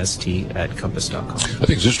HILLCREST@compass.com. I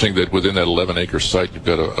think it's interesting that within that 11-acre site, you've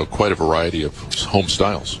got quite a variety of home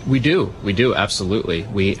styles. We do, absolutely.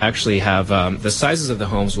 We actually have the sizes of the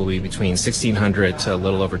homes will be between 1,600 to a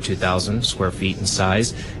little over 2,000 square feet in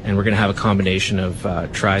size, and we're going to have a combination of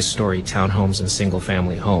tri-story townhomes and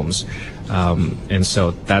single-family homes. And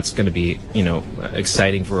so that's going to be,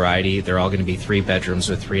 exciting variety. They're all going to be 3 bedrooms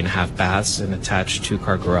with 3.5 baths, an attached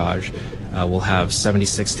 2-car garage. We'll have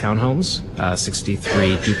 76 townhomes,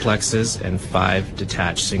 63 duplexes, and 5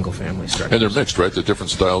 detached single-family structures. And they're mixed, right? The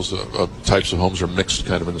different styles of types of homes are mixed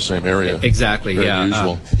kind of in the same area. Exactly, Very yeah.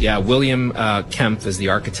 unusual. William Kemp is the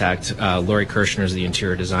architect. Lori Kirshner is the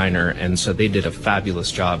interior designer. And so they did a fabulous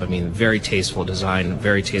job. I mean, very tasteful design,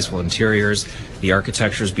 very tasteful interiors. The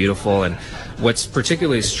architecture is beautiful. And what's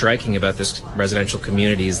particularly striking about this residential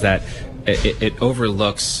community is that it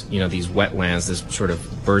overlooks, these wetlands, this sort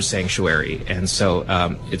of bird sanctuary. And so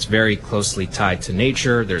it's very closely tied to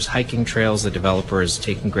nature. There's hiking trails. The developer is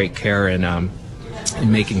taking great care in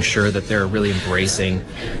making sure that they're really embracing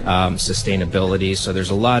sustainability. So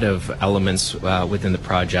there's a lot of elements within the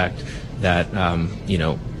project that,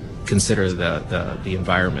 consider the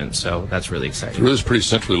environment. So that's really exciting. It is pretty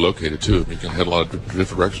centrally located, too. You can head a lot of different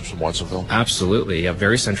directions from Watsonville. Absolutely. Yeah,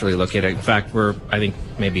 very centrally located. In fact, we're, I think,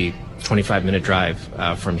 maybe 25-minute drive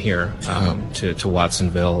from here to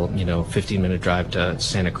Watsonville, 15-minute drive to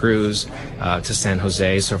Santa Cruz, to San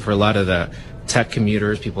Jose. So for a lot of the tech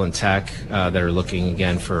commuters, people in tech that are looking,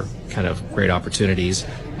 again, for kind of great opportunities,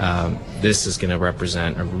 this is going to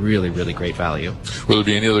represent a really, really great value. Will there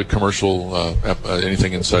be any other commercial,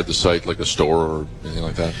 anything inside the site, like a store or anything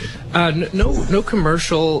like that? No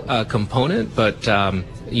commercial component, but,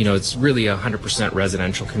 it's really a 100%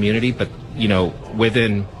 residential community. But,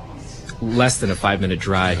 within less than a 5-minute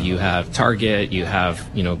drive, you have Target, you have,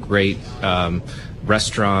 great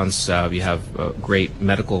restaurants, you have great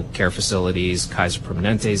medical care facilities. Kaiser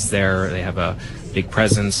Permanente's there. They have a big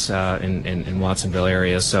presence in Watsonville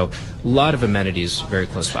area. So a lot of amenities very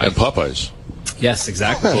close by. And Popeyes. Yes,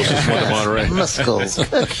 exactly. Closest one to Monterey. Muscles.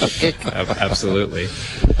 Absolutely.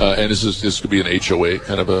 And this could be an HOA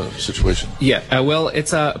kind of a situation? Yeah, well,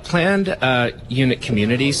 it's a planned unit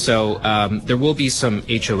community, so there will be some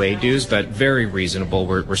HOA dues, but very reasonable.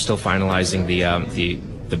 We're still finalizing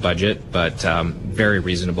the budget, but very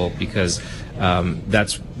reasonable because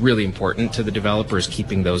that's really important to the developers,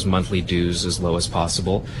 keeping those monthly dues as low as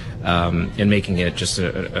possible and making it just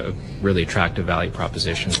a really attractive value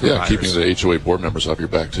proposition for buyers. Keeping the HOA board members off your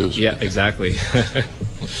back, too. Yeah, exactly.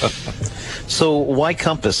 So why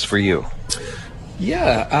Compass for you?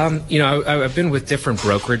 Yeah, I've been with different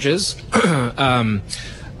brokerages.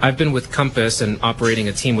 I've been with Compass and operating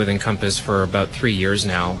a team within Compass for about 3 years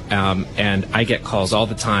now, and I get calls all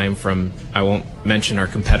the time from, I won't mention our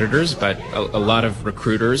competitors, but a lot of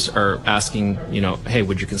recruiters are asking, hey,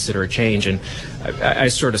 would you consider a change? And I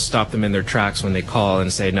sort of stop them in their tracks when they call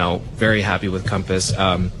and say, no, very happy with Compass.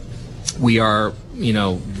 We are,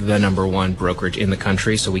 the number one brokerage in the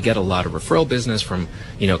country, so we get a lot of referral business from,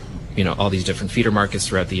 all these different feeder markets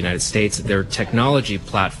throughout the United States. Their technology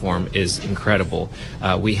platform is incredible.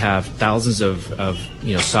 We have thousands of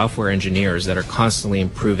software engineers that are constantly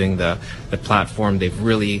improving the platform. They've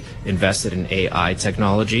really invested in AI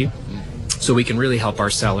technology. So we can really help our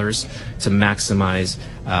sellers to maximize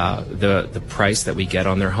the price that we get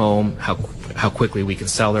on their home, how quickly we can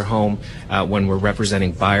sell their home. When we're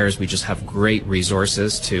representing buyers, we just have great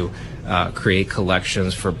resources to create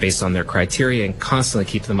collections based on their criteria and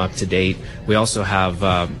constantly keep them up to date. We also have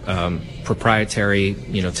proprietary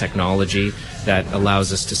technology that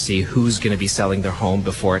allows us to see who's going to be selling their home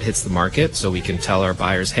before it hits the market, so we can tell our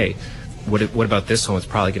buyers, hey, what about this home? It's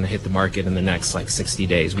probably going to hit the market in the next 60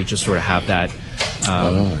 days. We just sort of have that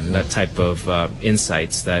that type of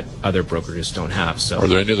insights that other brokerages don't have. So, are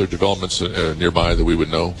there any other developments nearby that we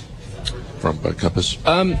would know from Compass?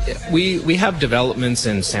 We have developments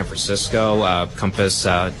in San Francisco. Compass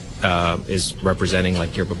is representing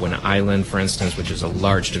Yerba Buena Island, for instance, which is a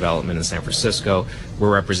large development in San Francisco.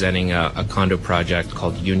 We're representing a condo project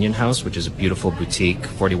called Union House, which is a beautiful boutique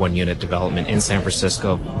 41-unit development in San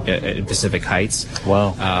Francisco, in Pacific Heights.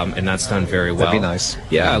 Wow. And that's done very well. That'd be nice.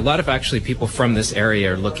 Yeah, a lot of actually people from this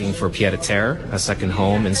area are looking for pied-à-terre, a second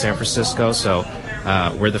home in San Francisco. So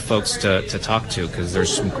we're the folks to talk to, because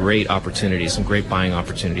there's some great opportunities, some great buying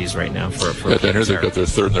opportunities right now for pied-à-terre. They've got their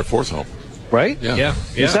third and their fourth home. Right? Yeah.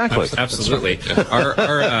 Exactly. Absolutely.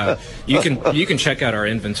 Our you can check out our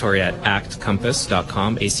inventory at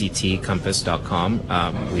actcompass.com,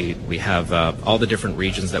 actcompass.com. We have all the different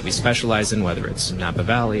regions that we specialize in, whether it's Napa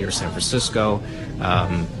Valley or San Francisco,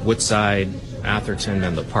 Woodside, Atherton,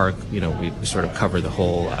 Menlo Park. We sort of cover the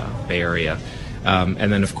whole Bay Area,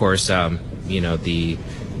 and then of course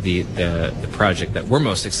the project that we're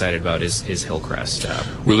most excited about is Hillcrest.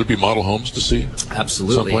 Will there be model homes to see?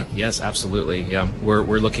 Absolutely. Yes, absolutely. Yeah,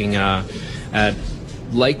 we're looking at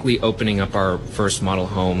likely opening up our first model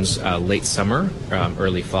homes late summer,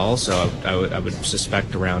 early fall. So I would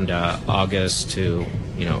suspect around August to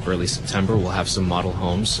early September we'll have some model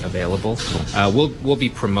homes available. We'll be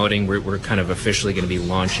promoting. We're kind of officially going to be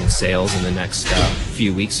launching sales in the next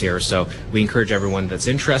few weeks here. So we encourage everyone that's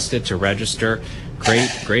interested to register.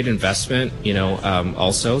 Great investment,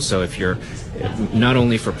 also. So if you're not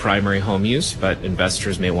only for primary home use, but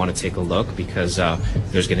investors may want to take a look, because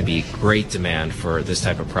there's going to be great demand for this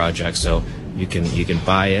type of project. So you can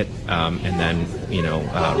buy it and then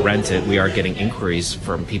rent it. We are getting inquiries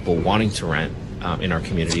from people wanting to rent in our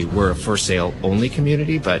community. We're a for sale only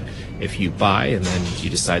community, but if you buy and then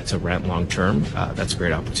you decide to rent long term, that's a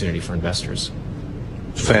great opportunity for investors.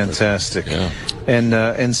 Fantastic. Yeah.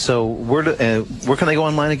 And so where can they go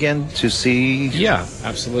online again to see? Yeah,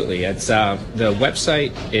 absolutely. It's the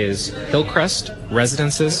website is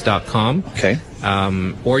hillcrestresidences.com. Okay.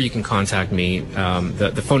 Or you can contact me.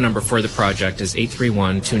 The phone number for the project is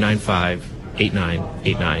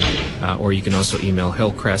 831-295-8989. Or you can also email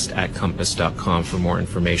hillcrest@compass.com for more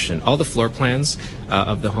information. All the floor plans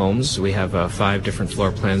of the homes, we have 5 different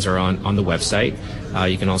floor plans, are on the website.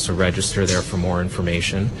 You can also register there for more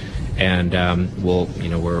information. And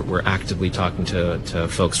we're actively talking to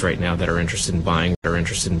folks right now that are interested in buying. We're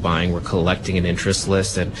collecting an interest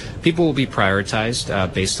list, and people will be prioritized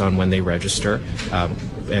based on when they register.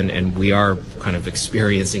 And we are kind of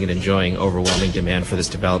experiencing and enjoying overwhelming demand for this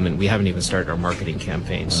development. We haven't even started our marketing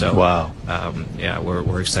campaign. So wow.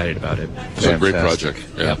 we're excited about it. It's a great project.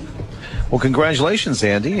 Yeah. Yep. Well, congratulations,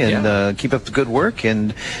 Andy, and keep up the good work,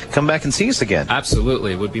 and come back and see us again.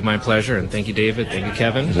 Absolutely. It would be my pleasure. And thank you, David. Thank you,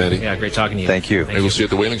 Kevin. Andy. Yeah, great talking to you. Thank you. Maybe we'll see you at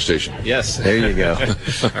the whaling station. Yes. There you go.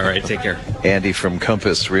 All right. Take care. Andy from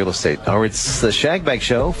Compass Real Estate. All right, it's the Shagbag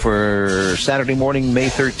Show for Saturday morning, May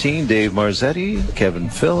 13. Dave Marzetti, Kevin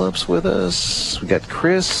Phillips with us. We got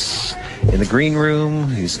Chris in the green room.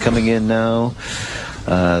 He's coming in now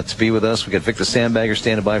to be with us. We got Victor Sandbagger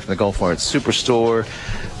standing by from the Gulf Mart Superstore.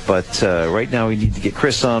 But right now we need to get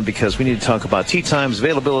Chris on because we need to talk about tee times,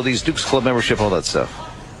 availabilities, Dukes Club membership, all that stuff.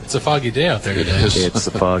 It's a foggy day out there today. It's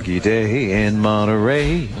a foggy day in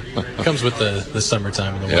Monterey. It comes with the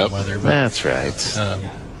summertime and the warm weather. But, that's right.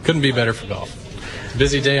 Couldn't be better for golf.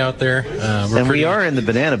 Busy day out there. We are in the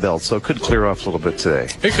banana belt, so it could clear off a little bit today.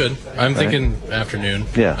 It could. I'm thinking afternoon.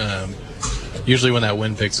 Yeah. Usually when that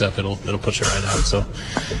wind picks up, it'll push it right out. So,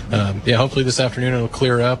 hopefully this afternoon it'll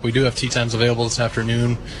clear up. We do have tee times available this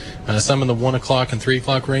afternoon. Some in the 1 o'clock and 3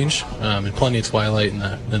 o'clock range, and plenty of twilight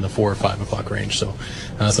in the 4 or 5 o'clock range. So,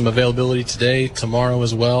 some availability today, tomorrow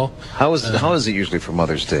as well. How is it usually for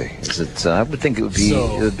Mother's Day? Is it? I would think it would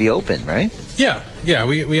be open, right? Yeah.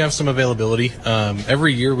 We have some availability.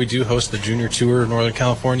 Every year we do host the Junior Tour in Northern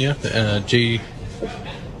California, JTNC.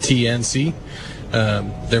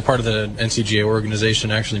 They're part of the NCGA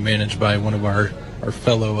organization, actually managed by one of our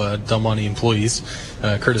fellow Del Monte employees.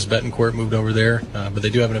 Curtis Betancourt moved over there, but they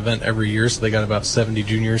do have an event every year, so they got about 70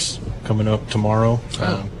 juniors coming up tomorrow,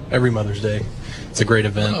 every Mother's Day. It's a great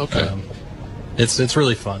event. Oh, okay. It's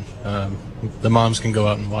really fun. The moms can go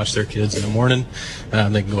out and watch their kids in the morning.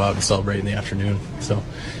 They can go out and celebrate in the afternoon. So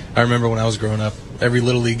I remember when I was growing up, every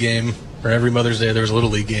Little League game, or every Mother's Day, there was a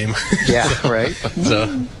Little League game. Yeah, right.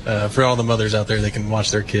 So for all the mothers out there, they can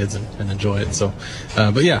watch their kids and enjoy it. So,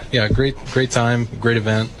 great time, great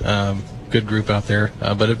event, good group out there,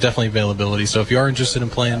 but definitely availability. So if you are interested in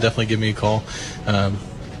playing, definitely give me a call.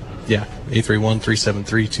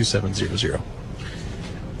 831-373-2700.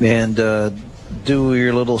 And do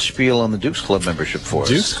your little spiel on the Dukes Club membership for us.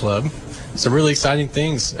 Dukes Club. Some really exciting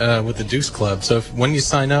things with the Dukes Club. So when you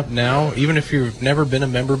sign up now, even if you've never been a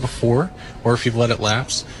member before or if you've let it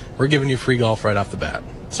lapse, we're giving you free golf right off the bat.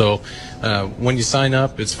 So when you sign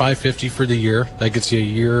up, it's $550 for the year. That gets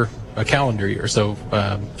you a calendar year. So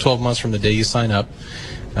 12 months from the day you sign up.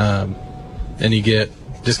 And you get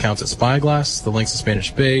discounts at Spyglass, the Links of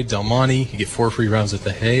Spanish Bay, Del Monte. You get 4 free rounds at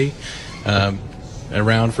the Hay. A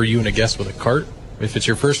round for you and a guest with a cart if it's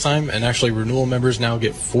your first time, and actually renewal members now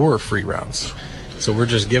get 4 free rounds. So we're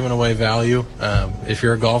just giving away value. If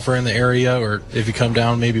you're a golfer in the area, or if you come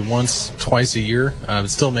down maybe once, twice a year, it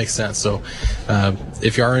still makes sense. So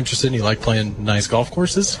if you are interested and you like playing nice golf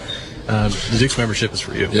courses, the Dukes membership is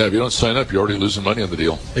for you. Yeah, if you don't sign up, you're already losing money on the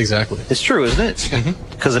deal. Exactly. It's true, isn't it?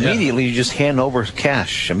 Because immediately you just hand over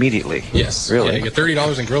cash immediately. Yes. Really? Yeah, you get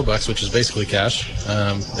 $30 in grill bucks, which is basically cash,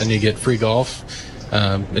 and you get free golf.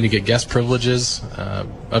 And you get guest privileges,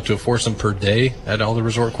 up to a foursome per day at all the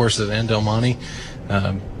resort courses and Del Monte.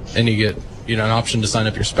 And you get, an option to sign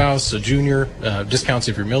up your spouse, a junior, discounts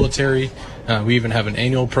if you're military. We even have an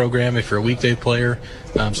annual program if you're a weekday player.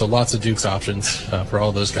 So lots of Dukes options for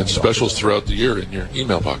all those kinds And of specials offers. throughout the year in your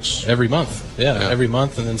email box. Every month. Yeah, every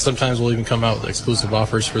month. And then sometimes we'll even come out with exclusive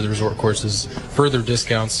offers for the resort courses, further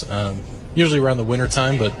discounts, usually around the winter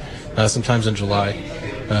time, but sometimes in July.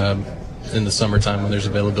 In the summertime when there's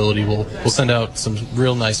availability, we'll send out some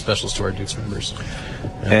real nice specials to our Dukes members.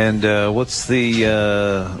 And what's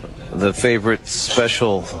the favorite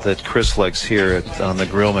special that Chris likes here on the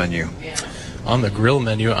grill menu? On the grill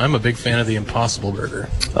menu, I'm a big fan of the Impossible Burger.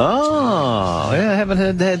 Oh, yeah, I haven't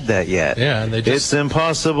had that yet. Yeah, and it's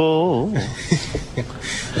impossible.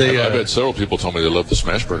 I bet several people told me they love the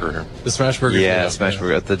smash burger here. The smash burger. Yeah, smash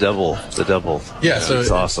burger. The double. Yeah, so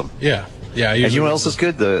it's awesome. Yeah. And you know what else is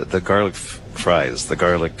good? The garlic fries. The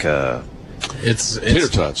garlic. It's tater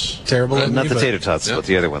tots. Terrible. Not the tater tots, but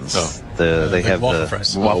the other ones. Oh. They have waffle the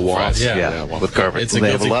fries. waffle fries. Yeah, with garlic. It's a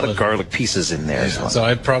they have a lot pleasure. of garlic pieces in there. Yeah. So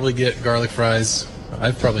I'd probably get garlic fries.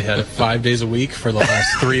 I've probably had it 5 days a week for the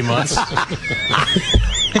last 3 months.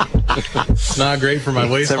 It's not great for my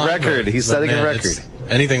waistline. It's a record. He's setting a record.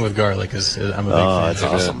 Anything with garlic is I'm a big fan. Oh, that's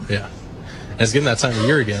awesome. Yeah. And it's getting that time of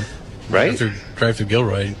year again. Right? Drive through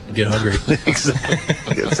Gilroy, get hungry.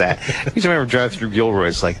 Exactly. It's that. You remember drive through Gilroy?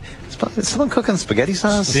 It's like, is someone cooking spaghetti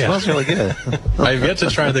sauce? It smells really good. I've yet to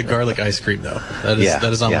try the garlic ice cream though. That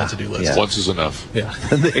is on my to-do list. Yeah. Once is enough. Yeah.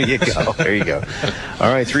 There you go.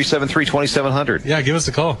 All right, 373-2700. Yeah, give us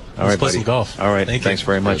a call. Let's play some golf. All right, Thanks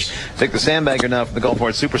very much. Take the Sandbagger now from the Gulf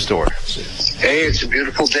Mart Superstore. Hey, it's a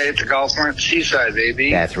beautiful day at the Gulf Mart Seaside,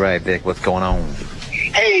 baby. That's right, Vic. What's going on?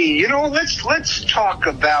 Hey, let's talk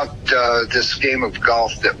about this game of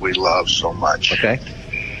golf that we love so much. Okay.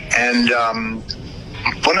 And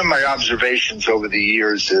one of my observations over the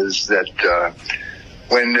years is that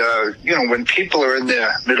when people are in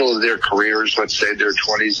the middle of their careers, let's say their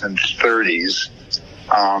 20s and 30s,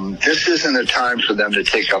 this isn't a time for them to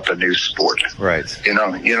take up a new sport. Right.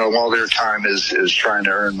 All their time is trying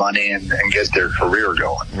to earn money and get their career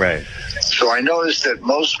going. Right. So I noticed that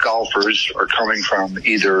most golfers are coming from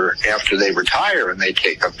either after they retire and they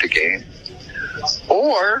take up the game,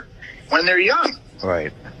 or when they're young.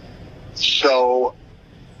 Right. So,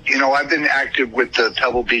 I've been active with the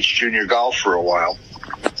Pebble Beach Junior Golf for a while.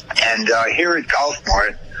 And here at Golf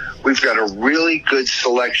Mart, we've got a really good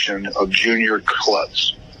selection of junior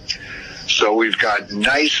clubs. So we've got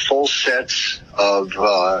nice full sets of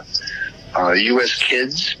U.S.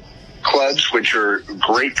 Kids clubs, which are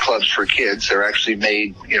great clubs for kids. They're actually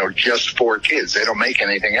made, just for kids. They don't make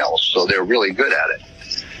anything else, so they're really good at it.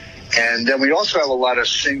 And then we also have a lot of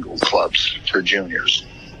single clubs for juniors.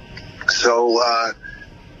 So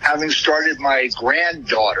having started my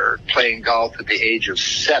granddaughter playing golf at the age of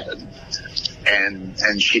 7,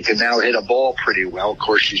 and she can now hit a ball pretty well. Of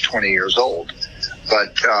course, she's 20 years old.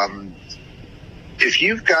 But if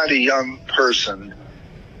you've got a young person,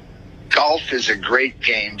 golf is a great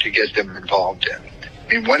game to get them involved in.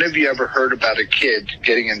 I mean, when have you ever heard about a kid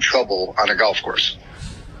getting in trouble on a golf course?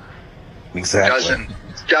 Exactly.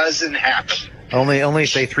 Doesn't happen. Only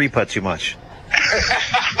if they 3-putt too much.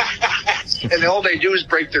 And all they do is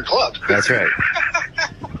break their club. That's right.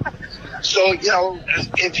 So,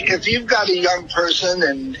 if you've got a young person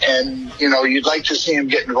and you'd like to see him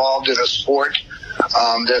get involved in a sport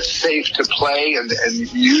that's safe to play and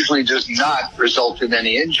usually does not result in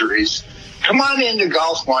any injuries, come on into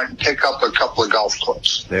Golf Mart and pick up a couple of golf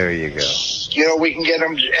clubs. There you go. We can get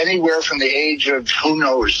them anywhere from the age of,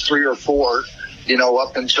 3 or 4,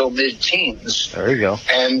 up until mid-teens. There you go.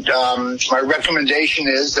 And my recommendation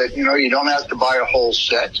is that, you don't have to buy a whole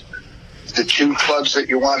set. The 2 clubs that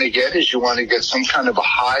you want to get is you want to get some kind of a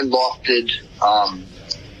high lofted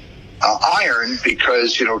iron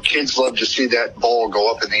because, kids love to see that ball go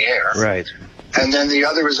up in the air. Right. And then the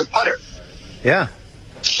other is a putter. Yeah.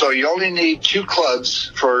 So you only need 2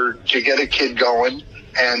 clubs to get a kid going.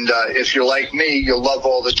 And if you're like me, you'll love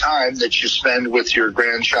all the time that you spend with your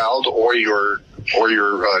grandchild or your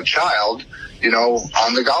child,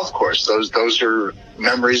 on the golf course. Those are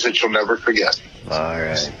memories that you'll never forget. All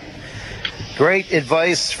right. Great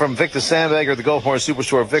advice from Vic the Sandbagger, the Golf Mart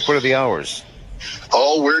Superstore. Vic, what are the hours?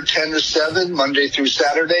 Oh, we're 10 to 7, Monday through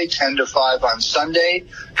Saturday, 10 to 5 on Sunday.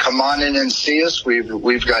 Come on in and see us.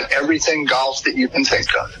 We've got everything golf that you can think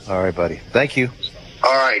of. All right, buddy. Thank you.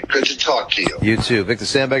 All right. Good to talk to you. You too. Vic the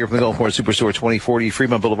Sandbagger from the Golf Mart Superstore, 2040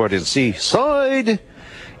 Fremont Boulevard in Seaside.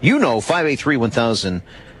 583-1000.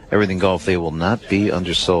 Everything golf, they will not be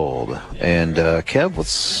undersold. And Kev,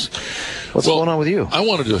 what's going on with you? I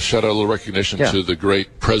wanted to shout out a little recognition to the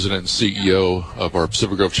great president and CEO of our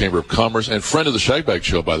Pacific Grove Chamber of Commerce and friend of the Shagbag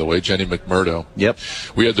Show, by the way, Jenny McMurdo. Yep.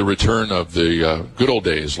 We had the return of the good old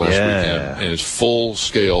days last weekend, and it's full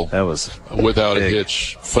scale. That was without big. a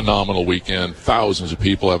hitch. Phenomenal weekend. Thousands of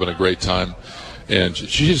people having a great time. And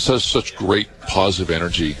she just has such great positive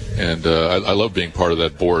energy, and I love being part of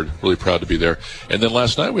that board. Really proud to be there. And then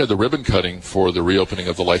last night we had the ribbon cutting for the reopening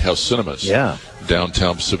of the Lighthouse Cinemas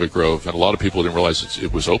downtown Pacific Grove. And a lot of people didn't realize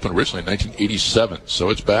it was open originally in 1987. So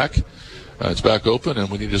it's back. It's back open, and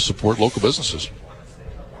we need to support local businesses.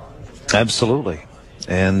 Absolutely.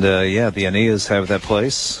 And, the Aeneas have that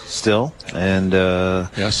place still. And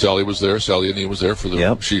Sally was there. Sally Aeneas was there for the.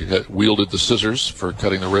 Yep. She wielded the scissors for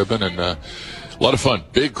cutting the ribbon, and a lot of fun.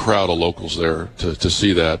 Big crowd of locals there to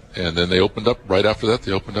see that. And then they opened up right after that.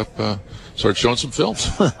 They opened up, started showing some films.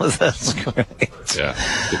 That's great. Yeah,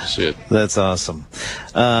 good to see it. That's awesome.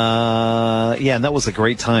 And that was a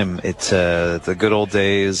great time. It's the good old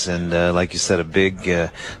days, and like you said, a big,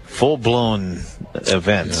 full-blown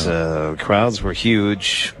event. Crowds were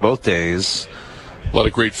huge both days. A lot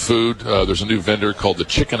of great food. There's a new vendor called the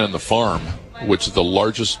Chicken and the Farm, which is the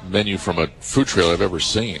largest menu from a food trailer I've ever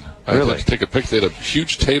seen. Really? I had to take a pic. They had a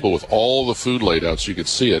huge table with all the food laid out so you could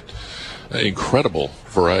see it. Incredible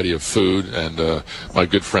variety of food, and my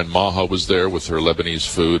good friend Maha was there with her Lebanese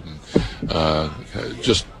food, and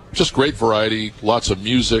just great variety, lots of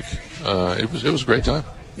music. It was a great time.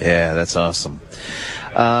 Yeah, that's awesome.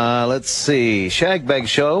 Let's see. Shagbag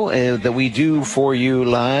Show that we do for you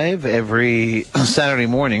live every Saturday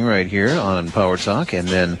morning right here on Power Talk, and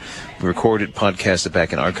then record it, podcast it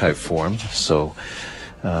back in archive form. So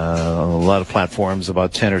A lot of platforms,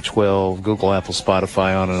 about 10 or 12, Google, Apple,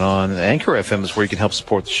 Spotify, on and on. Anchor FM is where you can help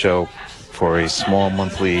support the show for a small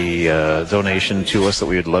monthly donation to us that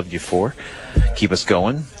we would love you for. Keep us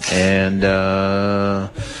going. And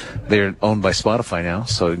they're owned by Spotify now,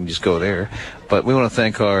 so you can just go there. But we want to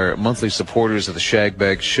thank our monthly supporters of the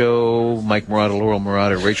Shagbag Show: Mike Murata, Laurel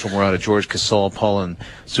Murata, Rachel Murata, George Casal, Paul and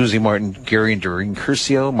Susie Martin, Gary and Doreen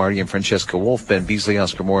Curcio, Marty and Francesca Wolf, Ben Beasley,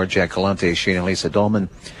 Oscar Moore, Jack Galante, Shane and Lisa Dolman,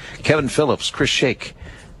 Kevin Phillips, Chris Shake,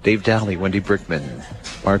 Dave Dowley, Wendy Brickman,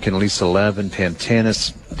 Mark and Lisa Lavin, Pam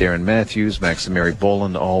Tanis, Darren Matthews, Max and Mary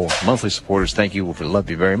Boland, all monthly supporters. Thank you. We love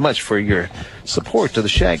you very much for your support to the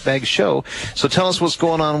Shagbag Show. So tell us what's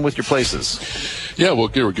going on with your places. Yeah, well,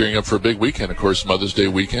 we're gearing up for a big weekend, of course, Mother's Day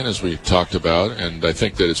weekend, as we talked about. And I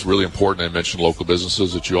think that it's really important, I mentioned local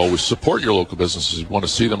businesses, that you always support your local businesses. You want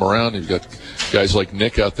to see them around. You've got guys like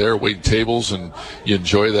Nick out there waiting tables, and you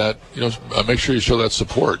enjoy that. Make sure you show that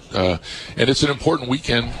support. And it's an important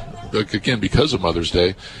weekend, again, because of Mother's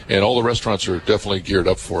Day, and all the restaurants are definitely geared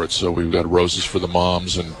up for it. So we've got roses for the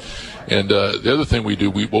moms, and the other thing we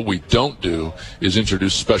do, what we don't do is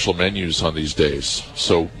introduce special menus on these days.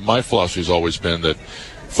 So my philosophy has always been that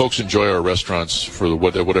folks enjoy our restaurants for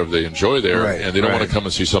whatever they enjoy there, and they don't want to come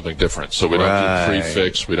and see something different. So we don't do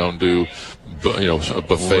prefix, we don't do a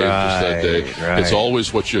buffet just that day. It's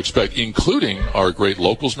always what you expect, including our great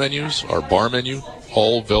locals menus, our bar menu,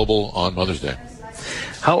 all available on Mother's Day.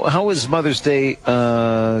 How is Mother's Day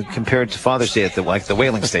compared to Father's Day at the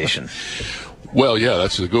whaling station? Well, yeah,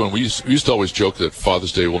 that's a good one. We used to always joke that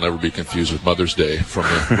Father's Day will never be confused with Mother's Day from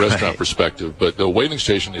a restaurant perspective. But the whaling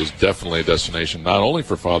station is definitely a destination, not only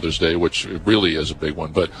for Father's Day, which really is a big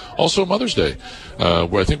one, but also Mother's Day,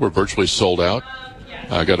 where I think we're virtually sold out.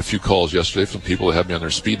 I got a few calls yesterday from people that had me on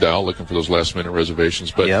their speed dial looking for those last-minute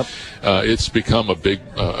reservations. But it's become a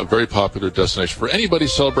very popular destination for anybody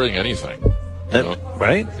celebrating anything.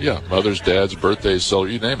 Right? Yeah, mothers, dads, birthdays,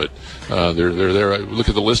 you name it. They're there. I look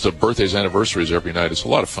at the list of birthdays, anniversaries every night. It's a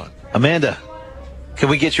lot of fun. Amanda, can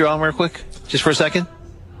we get your on real quick? Just for a second?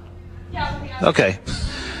 Yeah. Okay.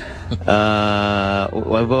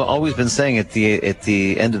 I've always been saying at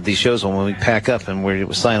the end of these shows when we pack up and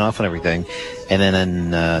we sign off on everything, and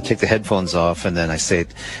then take the headphones off, and then I say,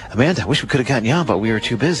 Amanda, I wish we could have gotten you on, but we were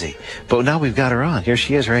too busy. But now we've got her on. Here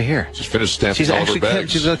she is right here. She's finished stamping all of her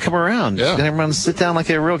bags. She's going to come around. Yeah. She's going to come around and sit down like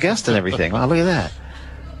a real guest and everything. Wow, look at that.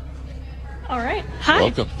 All right. Hi.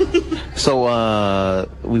 Welcome. So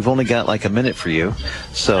we've only got like a minute for you.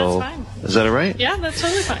 So that's fine. Is that all right? Yeah, that's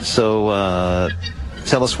totally fine. So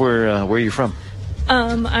tell us where you're from.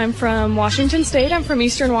 I'm from Washington State. I'm from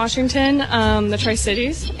Eastern Washington, the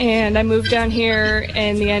Tri-Cities, and I moved down here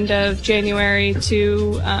in the end of January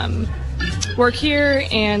to work here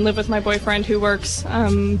and live with my boyfriend, who works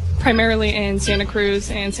primarily in Santa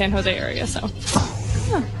Cruz and San Jose area. So,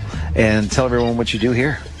 yeah. And tell everyone what you do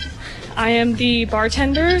here. I am the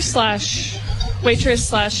bartender / waitress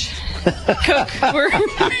 / cook. We're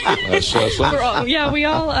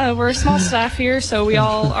a small staff here, so we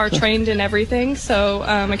all are trained in everything. So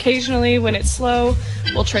occasionally when it's slow,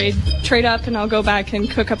 we'll trade up, and I'll go back and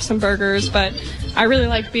cook up some burgers. But I really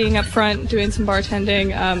like being up front, doing some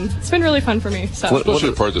bartending. It's been really fun for me. So especially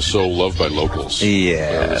the part that's so loved by locals.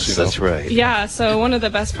 Yes, that's right. Yeah, so one of the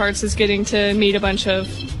best parts is getting to meet a bunch of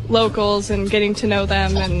locals and getting to know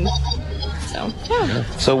them, and so yeah.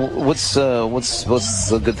 So what's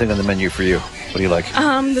the good thing on the menu for you? What do you like?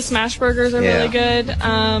 The smash burgers are really good.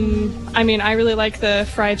 I mean, I really like the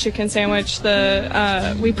fried chicken sandwich.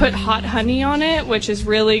 We put hot honey on it, which is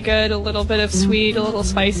really good. A little bit of sweet, a little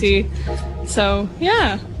spicy. So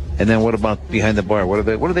yeah. And then what about behind the bar? What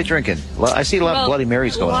are they drinking? I see a lot of Bloody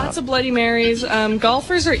Marys going on. Lots of Bloody Marys.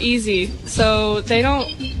 Golfers are easy, so they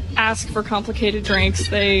don't ask for complicated drinks.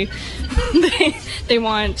 They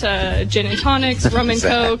want gin and tonics, rum and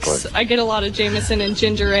cokes. I get a lot of Jameson and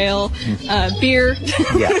ginger ale, beer.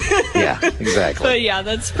 yeah, exactly. But yeah,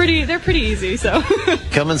 they're pretty easy. So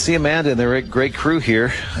come and see Amanda and their great crew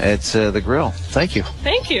here at the grill. Thank you.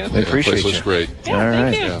 Thank you. We appreciate it. Looks great. Yeah, all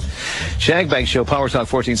right. Thank you. Shagbag Show, Power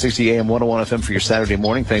Talk 1460 AM 101 FM for your Saturday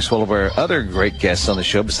morning. Thanks to all of our other great guests on the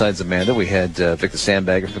show. Besides Amanda, we had Vic the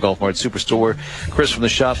Sandbagger from the Golf Mart Superstore, Chris from the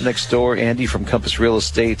shop next door, Andy from Compass Real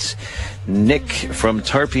Estate, Nick from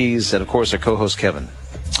Tarpies, and of course our co-host Kevin.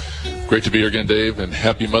 Of Great to be here again, Dave, and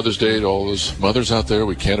happy Mother's Day to all those mothers out there.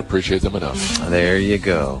 We can't appreciate them enough. There you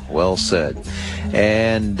go. Well said.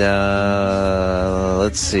 And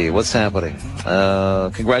let's see what's happening.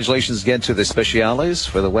 Congratulations again to the Speciales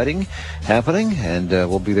for the wedding happening, and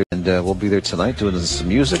we'll be there. And we'll be there tonight doing some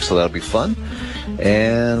music, so that'll be fun.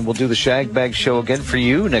 And we'll do the Shagbag show again for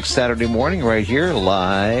you next Saturday morning, right here,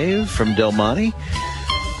 live from Del Monte,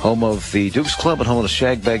 home of the Dukes Club and home of the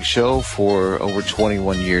Shagbag show for over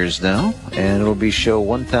 21 years now. And it'll be show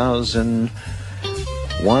 1001.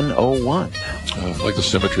 I like the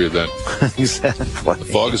symmetry of that. Exactly. The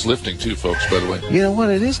fog is lifting too, folks, by the way. You know what?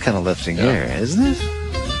 It is kind of lifting here, isn't it?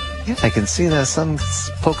 Yeah, I can see that sun's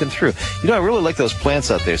poking through. You know, I really like those plants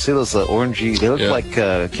out there. See those orangey? They look like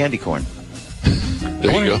candy corn.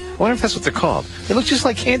 There you go. I wonder if that's what they're called. They look just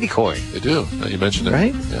like candy corn. They do. Now you mentioned it.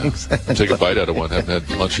 Right? Yeah. Exactly. Take a bite out of one. Haven't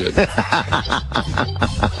had lunch yet.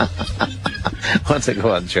 Want to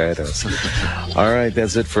go out and try those. All right,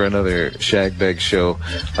 that's it for another Shagbag show.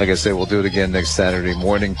 Like I said, we'll do it again next Saturday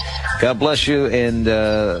morning. God bless you, and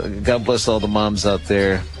God bless all the moms out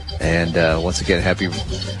there. And once again, happy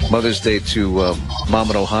Mother's Day to Mom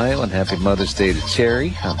in Ohio, and happy Mother's Day to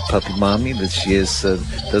Terry, puppy mommy that she is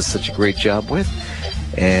does such a great job with.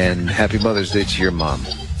 And happy Mother's Day to your mom.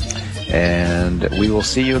 And we will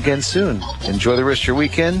see you again soon. Enjoy the rest of your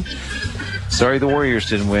weekend. Sorry the Warriors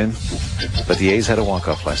didn't win, but the A's had a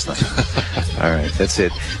walk-off last night. All right, that's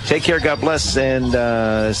it. Take care, God bless, and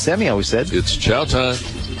Sammy always said, it's chow time.